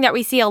is something that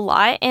we see a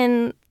lot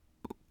in,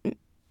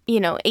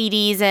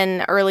 80s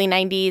and early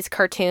 90s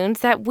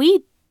cartoons that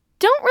we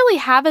don't really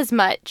have as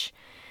much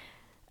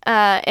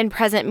in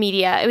present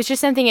media. It was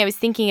just something I was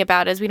thinking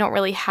about, as we don't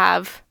really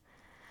have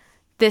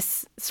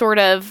this sort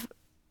of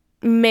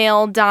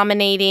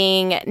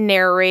male-dominating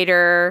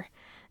narrator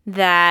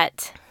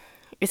that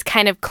is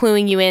kind of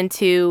cluing you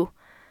into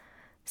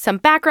some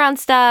background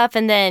stuff,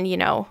 and then,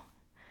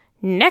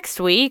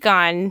 next week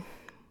on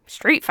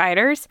Street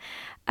Fighters,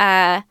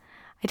 I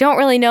don't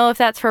really know if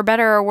that's for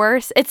better or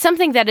worse. It's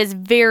something that is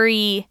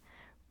very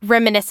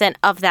reminiscent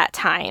of that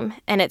time,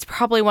 and it's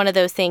probably one of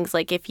those things,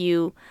 like, if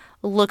you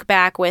look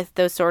back with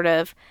those sort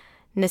of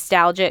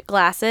nostalgic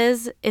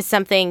glasses, is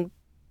something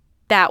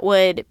that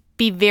would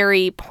be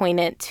very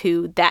poignant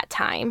to that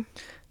time.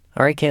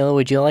 All right, Kayla,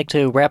 would you like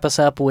to wrap us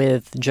up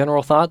with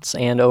general thoughts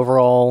and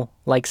overall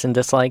likes and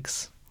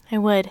dislikes? I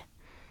would.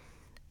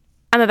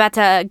 I'm about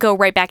to go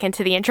right back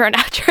into the intro and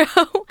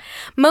outro.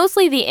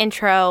 Mostly the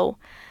intro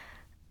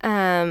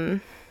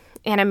animation.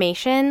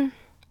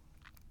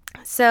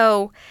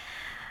 So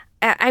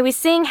I was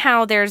saying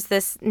how there's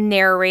this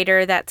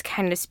narrator that's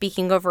kind of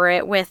speaking over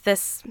it with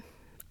this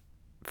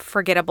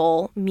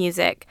forgettable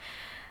music.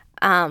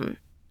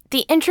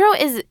 The intro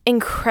is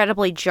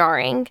incredibly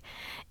jarring.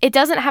 It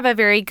doesn't have a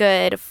very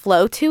good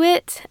flow to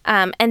it,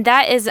 and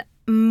that is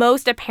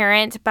most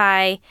apparent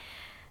by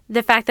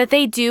the fact that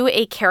they do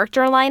a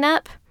character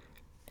lineup,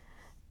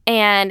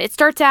 and it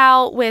starts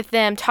out with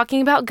them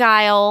talking about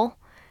Guile,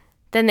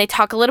 then they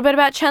talk a little bit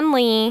about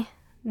Chun-Li,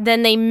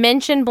 then they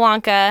mention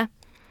Blanca,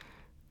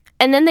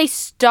 and then they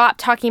stop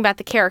talking about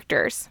the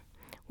characters,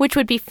 which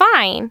would be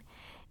fine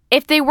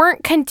if they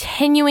weren't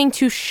continuing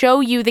to show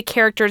you the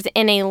characters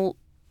in a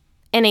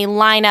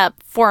lineup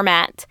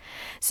format.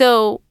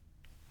 So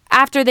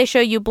after they show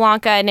you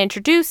Blanca and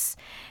introduce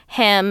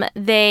him,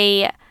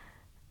 they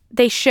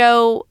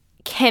show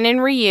Ken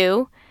and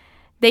Ryu,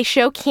 they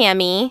show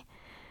Cammy,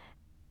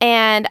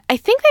 and I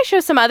think they show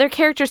some other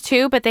characters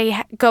too, but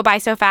they go by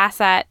so fast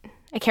that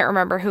I can't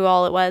remember who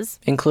all it was.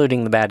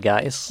 Including the bad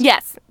guys.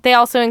 Yes. They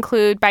also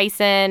include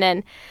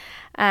Bison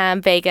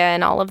and Vega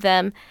and all of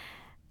them.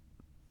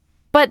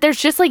 But there's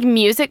just like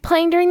music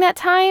playing during that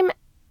time,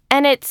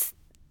 and it's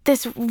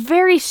this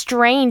very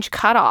strange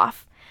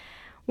cutoff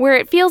where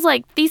it feels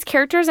like these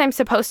characters, I'm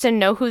supposed to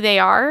know who they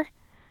are,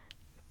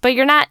 but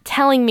you're not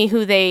telling me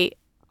who they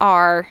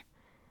are,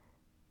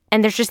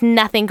 and there's just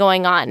nothing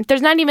going on.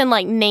 There's not even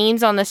like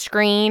names on the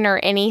screen or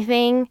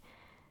anything.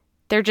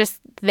 They're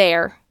just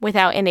there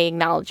without any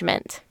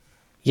acknowledgement.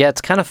 Yeah,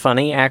 it's kind of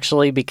funny,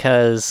 actually,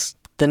 because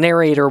the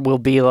narrator will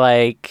be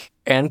like,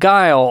 and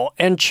Guile,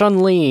 and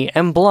Chun-Li,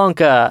 and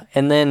Blanca,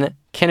 and then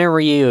Ken and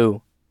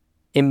Ryu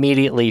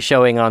immediately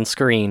showing on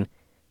screen.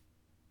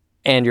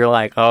 And you're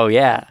like, oh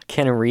yeah,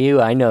 Ken and Ryu,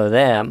 I know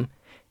them.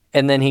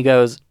 And then he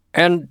goes,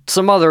 and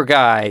some other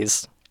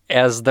guys,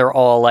 as they're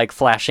all like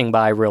flashing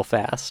by real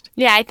fast.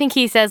 Yeah, I think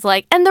he says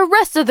like, and the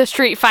rest of the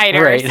Street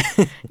Fighters. Right.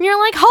 And you're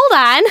like, hold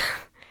on.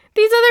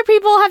 These other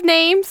people have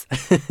names.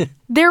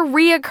 They're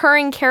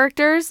reoccurring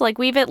characters. Like,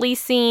 we've at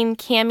least seen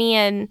Cammy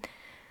in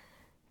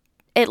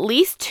at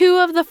least 2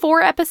 of the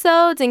 4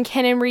 episodes, and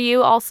Ken and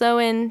Ryu also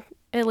in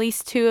at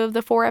least 2 of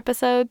the 4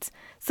 episodes.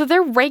 So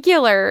they're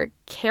regular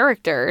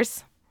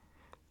characters,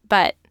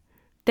 but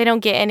they don't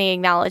get any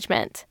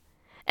acknowledgement.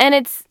 And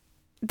it's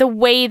the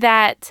way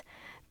that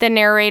the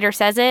narrator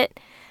says it.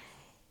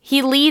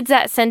 He leads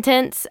that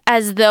sentence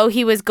as though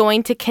he was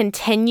going to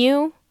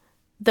continue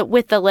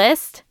with the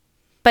list,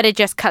 but it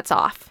just cuts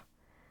off.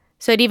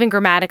 So it even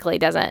grammatically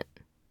doesn't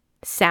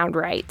sound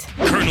right.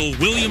 Colonel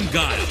William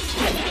Guile,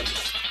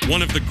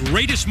 one of the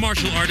greatest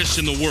martial artists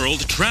in the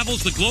world,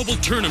 travels the global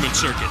tournament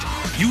circuit,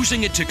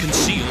 using it to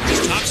conceal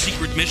his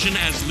top-secret mission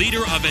as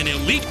leader of an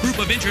elite group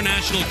of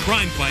international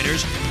crime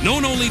fighters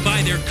known only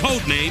by their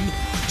code name,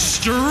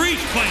 Street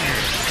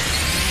Fighter.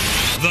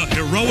 The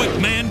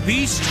heroic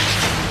man-beast,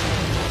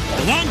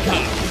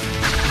 Blanca,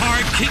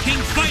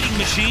 hard-kicking fighting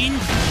machine,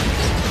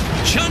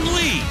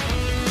 Chun-Li,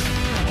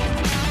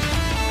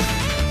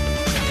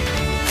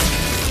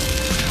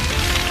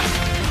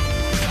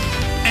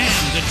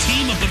 a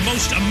team of the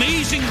most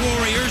amazing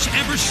warriors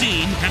ever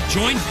seen have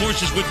joined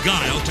forces with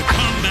Guile to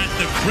combat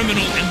the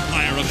criminal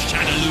empire of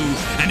Shadaloo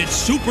and its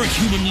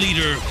superhuman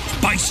leader,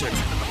 Bison.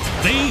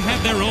 They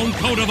have their own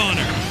code of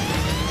honor,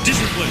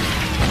 discipline,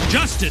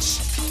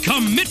 justice,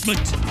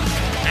 commitment,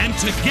 and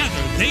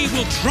together they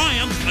will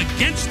triumph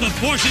against the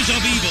forces of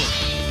evil.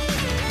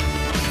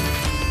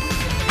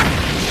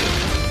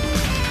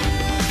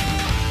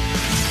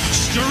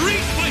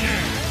 Street Fighter!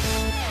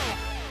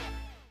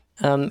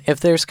 If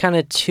there's kind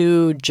of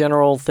 2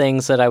 general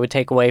things that I would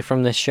take away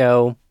from this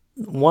show,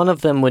 one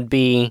of them would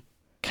be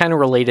kind of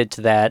related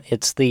to that.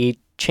 It's the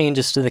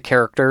changes to the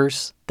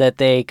characters that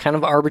they kind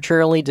of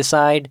arbitrarily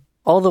decide,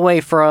 all the way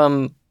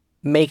from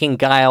making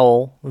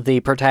Guile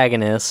the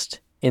protagonist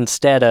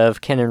instead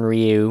of Ken and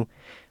Ryu,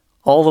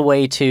 all the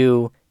way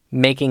to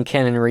making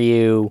Ken and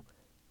Ryu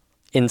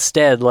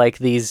instead like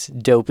these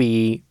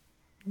dopey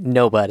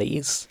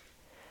nobodies.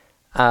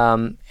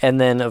 And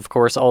then, of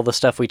course, all the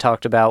stuff we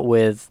talked about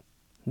with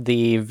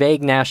the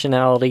vague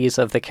nationalities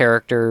of the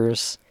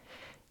characters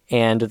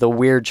and the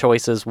weird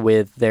choices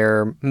with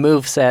their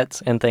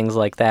movesets and things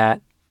like that.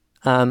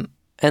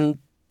 And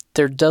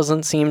there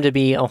doesn't seem to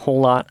be a whole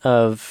lot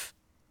of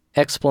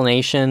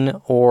explanation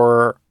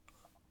or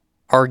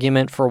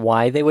argument for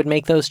why they would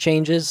make those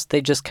changes.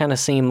 They just kind of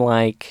seem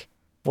like,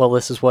 well,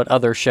 this is what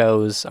other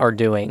shows are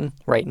doing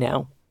right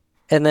now.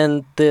 And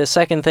then the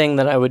second thing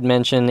that I would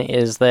mention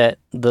is that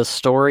the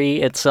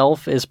story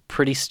itself is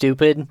pretty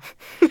stupid.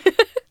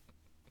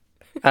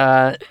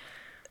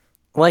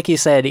 Like you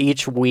said,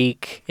 each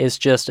week is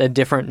just a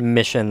different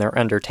mission they're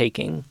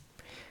undertaking,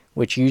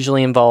 which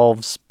usually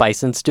involves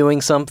Bison's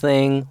doing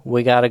something.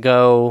 We gotta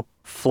go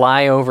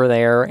fly over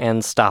there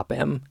and stop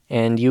him.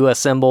 And you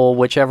assemble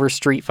whichever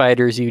Street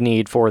Fighters you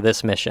need for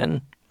this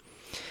mission.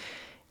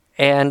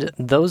 And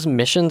those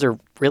missions are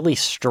really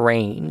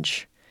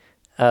strange.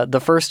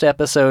 The first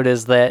episode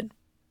is that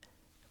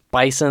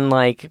Bison,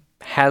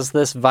 has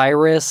this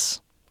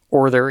virus,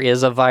 or there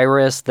is a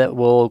virus that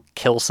will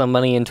kill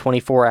somebody in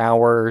 24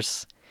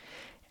 hours.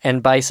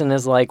 And Bison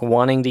is,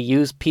 wanting to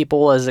use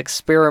people as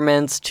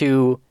experiments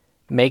to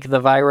make the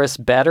virus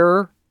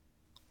better,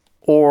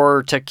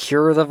 or to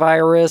cure the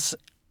virus.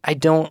 I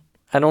don't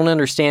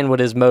understand what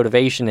his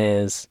motivation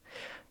is.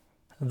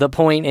 The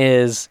point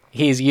is,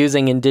 he's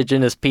using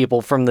indigenous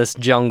people from this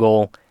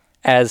jungle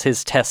as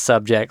his test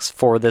subjects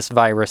for this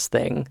virus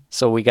thing,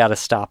 so we gotta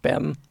stop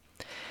him.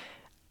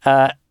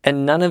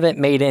 And none of it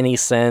made any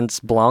sense.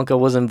 Blanca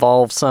was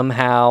involved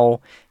somehow,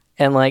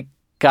 and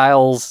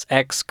Guile's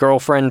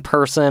ex-girlfriend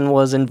person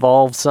was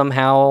involved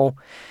somehow,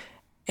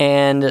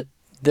 and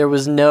there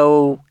was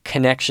no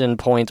connection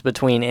points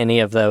between any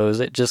of those.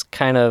 They just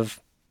kind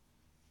of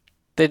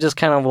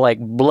like,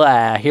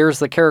 blah, here's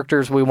the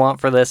characters we want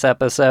for this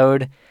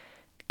episode.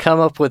 Come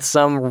up with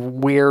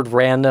some weird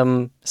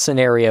random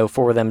scenario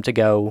for them to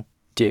go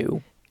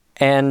do.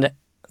 And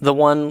the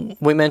one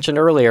we mentioned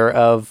earlier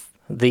of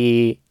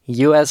the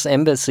U.S.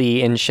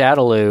 Embassy in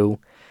Shadaloo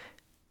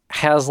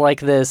has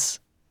like this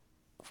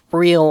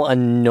real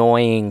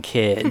annoying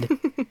kid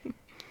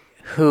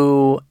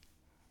who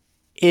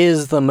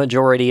is the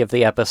majority of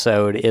the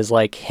episode, is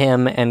like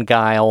him and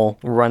Guile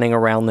running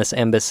around this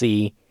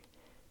embassy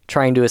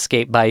trying to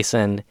escape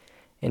Bison,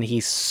 and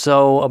he's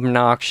so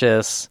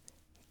obnoxious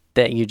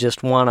that you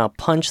just want to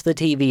punch the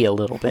TV a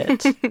little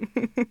bit.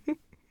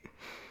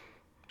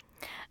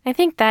 I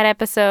think that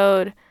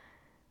episode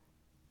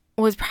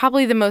was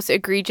probably the most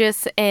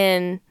egregious,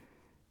 and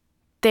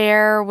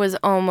there was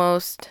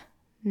almost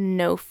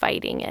no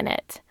fighting in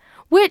it.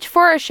 Which,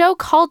 for a show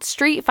called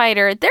Street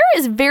Fighter, there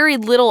is very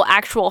little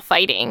actual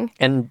fighting.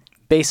 And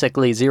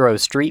basically zero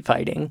street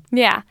fighting.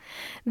 Yeah.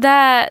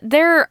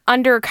 Their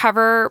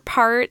undercover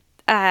part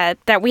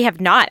that we have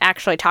not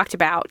actually talked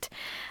about,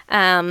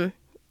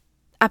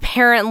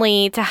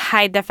 apparently to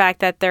hide the fact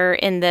that they're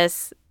in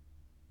this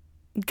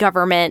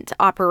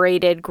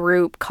government-operated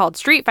group called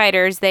Street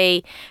Fighters,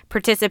 they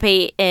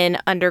participate in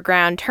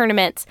underground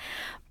tournaments.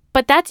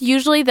 But that's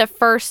usually the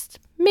first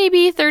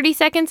maybe 30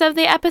 seconds of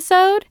the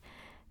episode.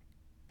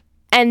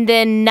 And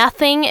then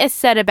nothing is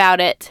said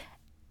about it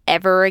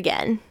ever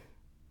again.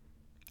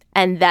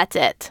 And that's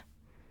it.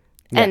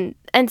 Yeah.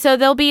 And so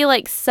there'll be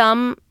like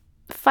some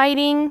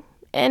fighting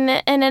in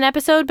an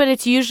episode, but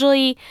it's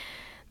usually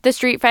the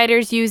Street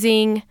Fighters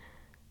using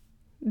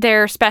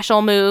their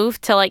special move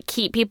to like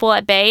keep people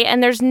at bay,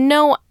 and there's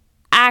no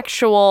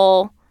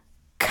actual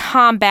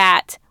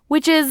combat,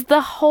 which is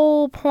the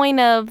whole point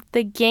of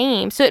the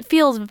game. So it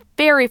feels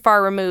very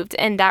far removed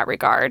in that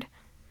regard.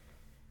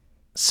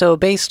 So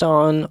based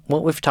on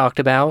what we've talked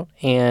about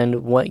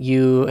and what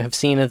you have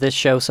seen of this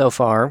show so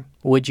far,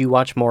 would you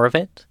watch more of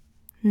it?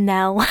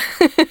 No.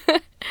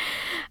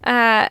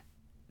 The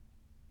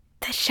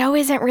show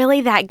isn't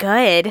really that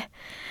good.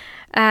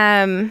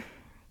 The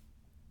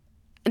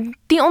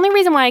only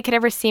reason why I could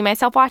ever see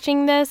myself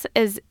watching this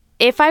is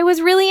if I was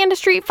really into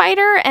Street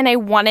Fighter and I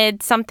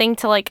wanted something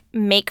to like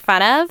make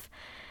fun of,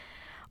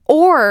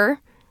 or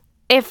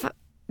if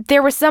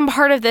there was some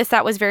part of this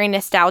that was very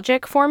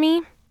nostalgic for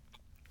me.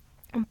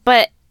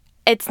 But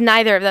it's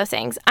neither of those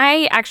things.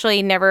 I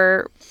actually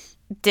never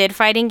did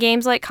fighting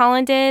games like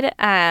Colin did.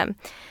 I'm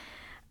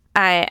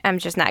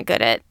just not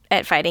good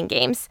at fighting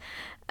games.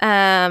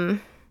 And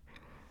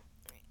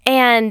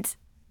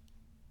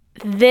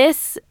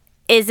this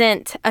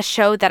isn't a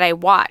show that I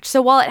watch.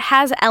 So while it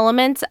has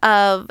elements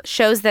of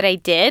shows that I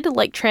did,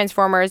 like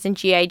Transformers and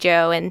G.I.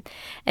 Joe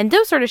and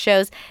those sort of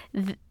shows,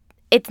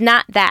 it's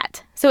not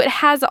that. So it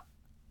has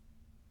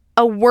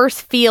a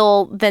worse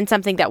feel than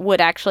something that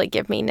would actually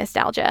give me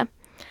nostalgia.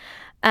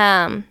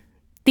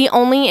 The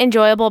only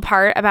enjoyable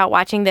part about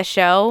watching this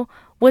show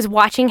was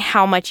watching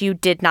how much you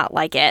did not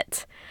like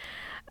it.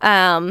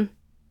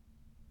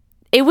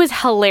 It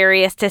was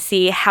hilarious to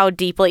see how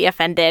deeply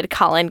offended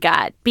Colin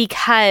got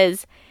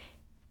because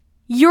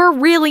you're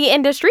really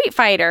into Street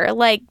Fighter.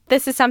 Like,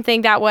 this is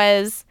something that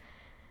was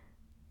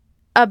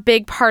a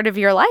big part of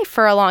your life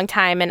for a long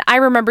time. And I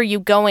remember you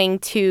going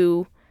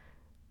to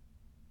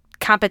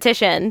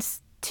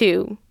competitions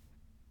to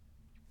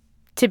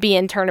be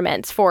in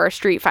tournaments for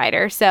Street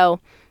Fighter.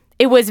 So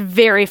it was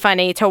very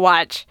funny to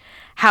watch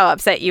how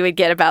upset you would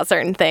get about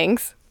certain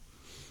things.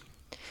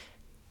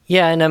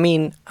 Yeah, and I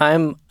mean,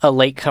 I'm a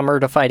latecomer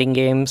to fighting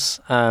games.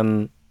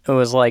 It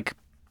was like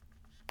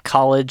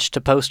college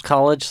to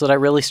post-college that I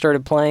really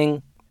started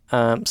playing.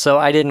 So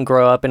I didn't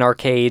grow up in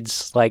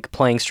arcades like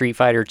playing Street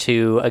Fighter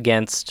 2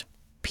 against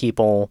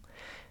people,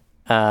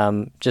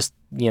 just,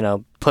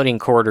 putting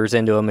quarters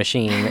into a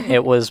machine.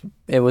 It was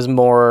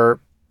more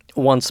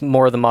once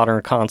more the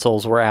modern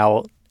consoles were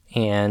out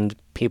and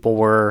people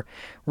were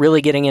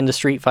really getting into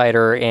Street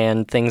Fighter,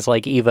 and things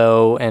like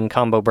Evo and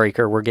Combo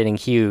Breaker were getting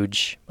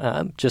huge.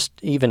 Just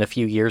even a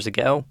few years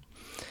ago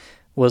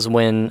was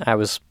when I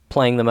was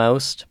playing the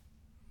most.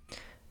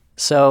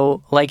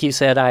 So, like you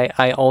said,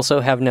 I also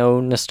have no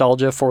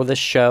nostalgia for this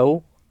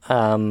show,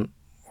 or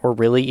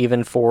really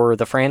even for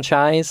the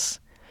franchise.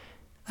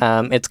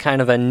 It's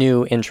kind of a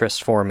new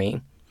interest for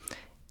me.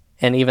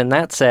 And even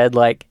that said,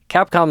 like,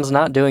 Capcom's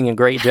not doing a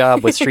great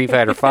job with Street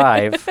Fighter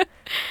V.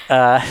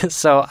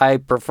 So I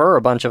prefer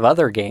a bunch of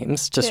other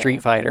games to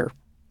Street Fighter.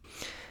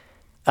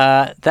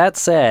 That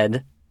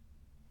said,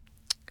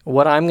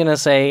 what I'm going to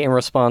say in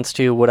response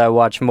to would I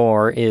watch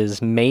more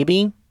is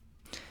maybe,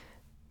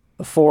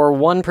 for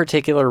one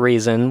particular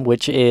reason,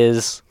 which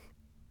is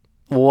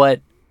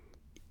what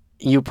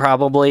you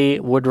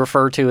probably would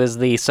refer to as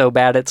the so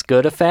bad it's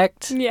good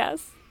effect.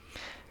 Yes.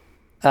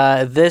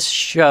 This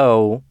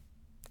show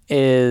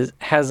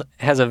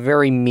has a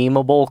very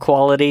memeable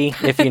quality,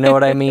 if you know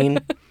what I mean.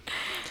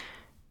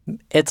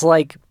 It's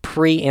like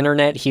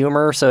pre-internet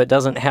humor, so it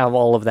doesn't have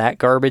all of that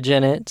garbage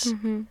in it.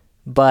 Mm-hmm.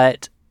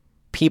 but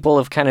people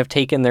have kind of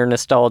taken their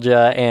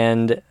nostalgia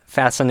and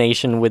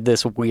fascination with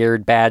this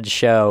weird, bad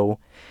show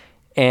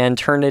and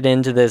turned it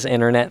into this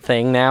internet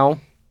thing now.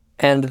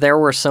 And there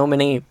were so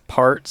many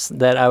parts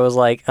that I was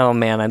like, oh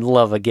man, I'd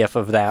love a GIF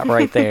of that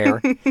right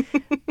there.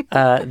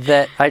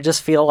 That I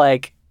just feel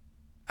like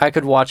I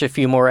could watch a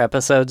few more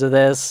episodes of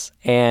this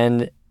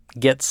and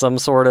get some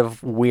sort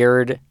of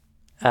weird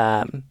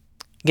enjoyment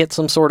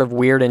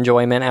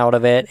out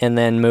of it and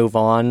then move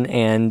on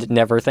and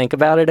never think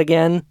about it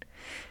again.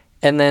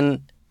 And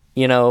then,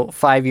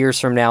 5 years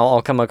from now,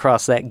 I'll come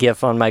across that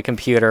GIF on my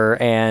computer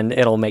and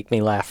it'll make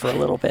me laugh for a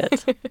little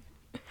bit.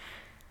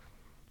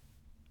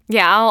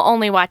 Yeah, I'll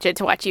only watch it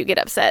to watch you get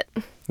upset.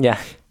 Yeah.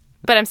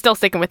 But I'm still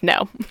sticking with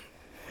no.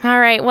 All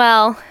right,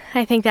 well,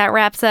 I think that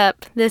wraps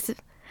up this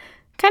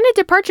kind of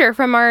departure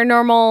from our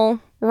normal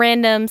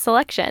random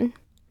selection.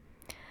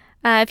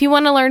 If you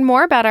want to learn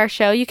more about our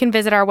show, you can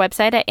visit our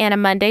website at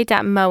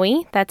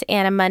annamonday.moe. That's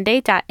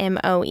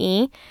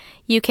annamonday.moe.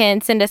 You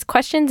can send us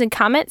questions and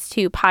comments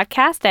to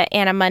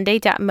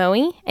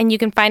podcast@annamonday.moe. And you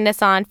can find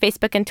us on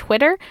Facebook and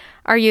Twitter.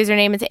 Our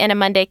username is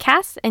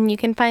AnnaMondayCast, and you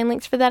can find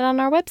links for that on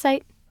our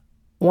website.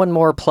 One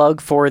more plug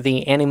for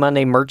the Annie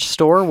Monday merch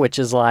store, which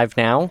is live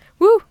now.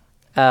 Woo!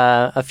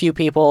 A few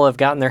people have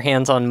gotten their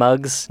hands on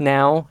mugs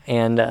now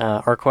and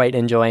are quite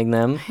enjoying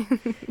them.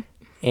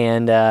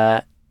 And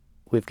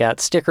we've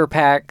got sticker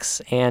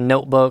packs and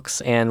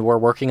notebooks, and we're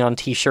working on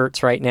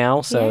t-shirts right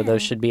now, so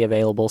those should be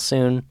available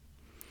soon.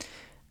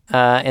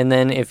 And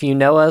then if you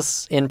know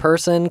us in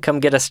person, come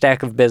get a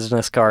stack of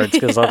business cards,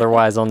 because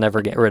otherwise I'll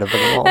never get rid of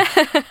them all.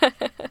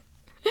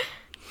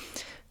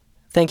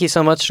 Thank you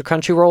so much to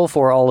Crunchyroll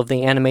for all of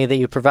the anime that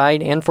you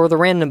provide, and for the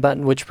random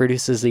button, which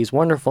produces these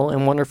wonderful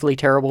and wonderfully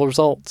terrible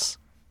results.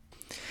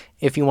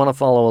 If you want to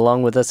follow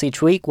along with us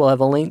each week, we'll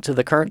have a link to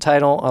the current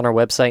title on our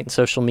website and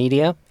social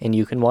media, and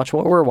you can watch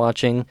what we're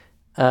watching.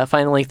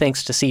 Finally,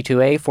 thanks to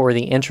C2A for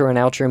the intro and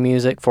outro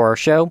music for our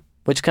show,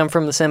 which come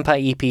from the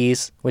Senpai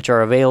EPs, which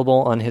are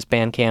available on his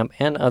Bandcamp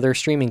and other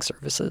streaming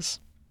services.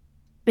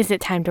 Is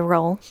it time to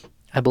roll?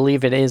 I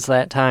believe it is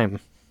that time.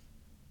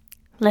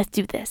 Let's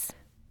do this.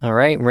 All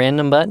right,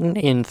 random button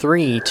in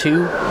 3,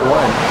 2,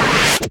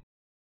 1.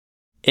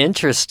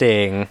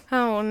 Interesting.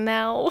 Oh,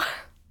 no.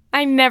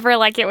 I never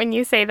like it when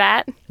you say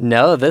that.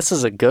 No, this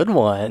is a good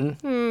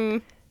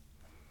one.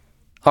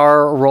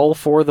 Our roll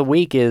for the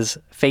week is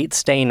Fate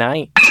Stay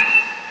Night.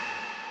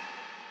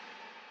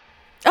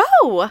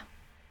 Oh,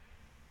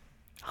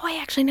 I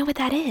actually know what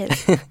that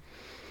is.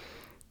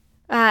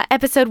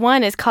 Episode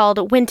 1 is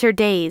called Winter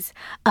Days,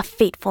 A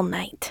Fateful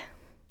Night.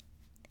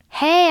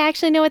 Hey, I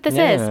actually know what this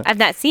is. I've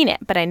not seen it,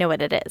 but I know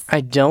what it is.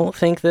 I don't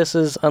think this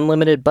is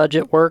Unlimited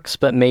Budget Works,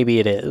 but maybe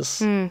it is.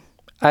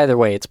 Either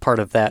way, it's part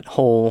of that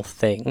whole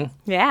thing.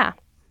 Yeah.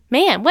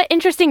 Man, what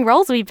interesting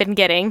roles we've been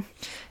getting.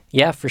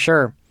 Yeah, for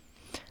sure.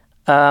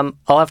 I'll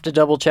have to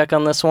double check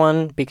on this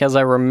one, because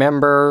I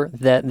remember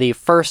that the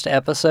first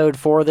episode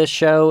for this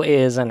show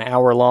is an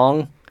hour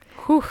long.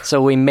 Whew. So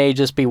we may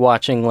just be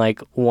watching like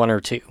 1 or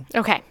 2.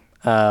 Okay.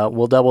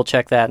 We'll double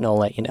check that and I'll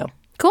let you know.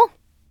 Cool.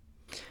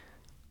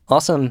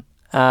 Awesome.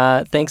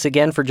 Thanks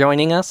again for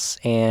joining us,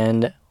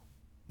 and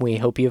we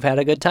hope you've had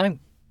a good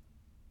time.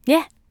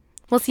 Yeah.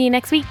 We'll see you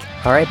next week.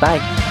 All right, bye.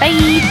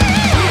 Bye.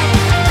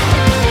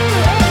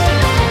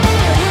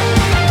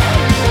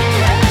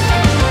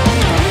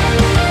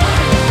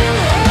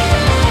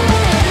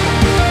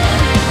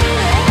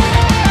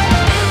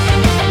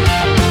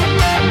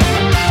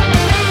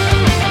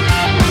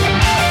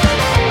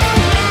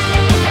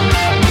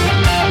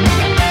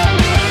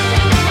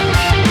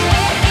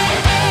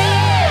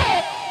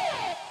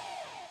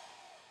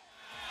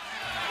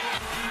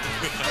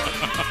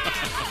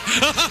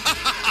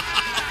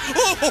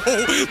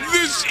 Oh,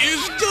 this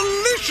is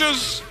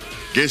delicious!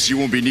 Guess you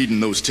won't be needing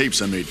those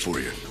tapes I made for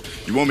you.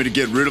 You want me to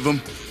get rid of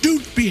them?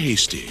 Don't be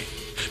hasty.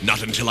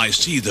 Not until I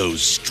see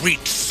those street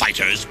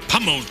fighters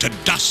pummeled to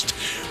dust,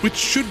 which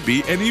should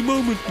be any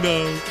moment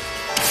now.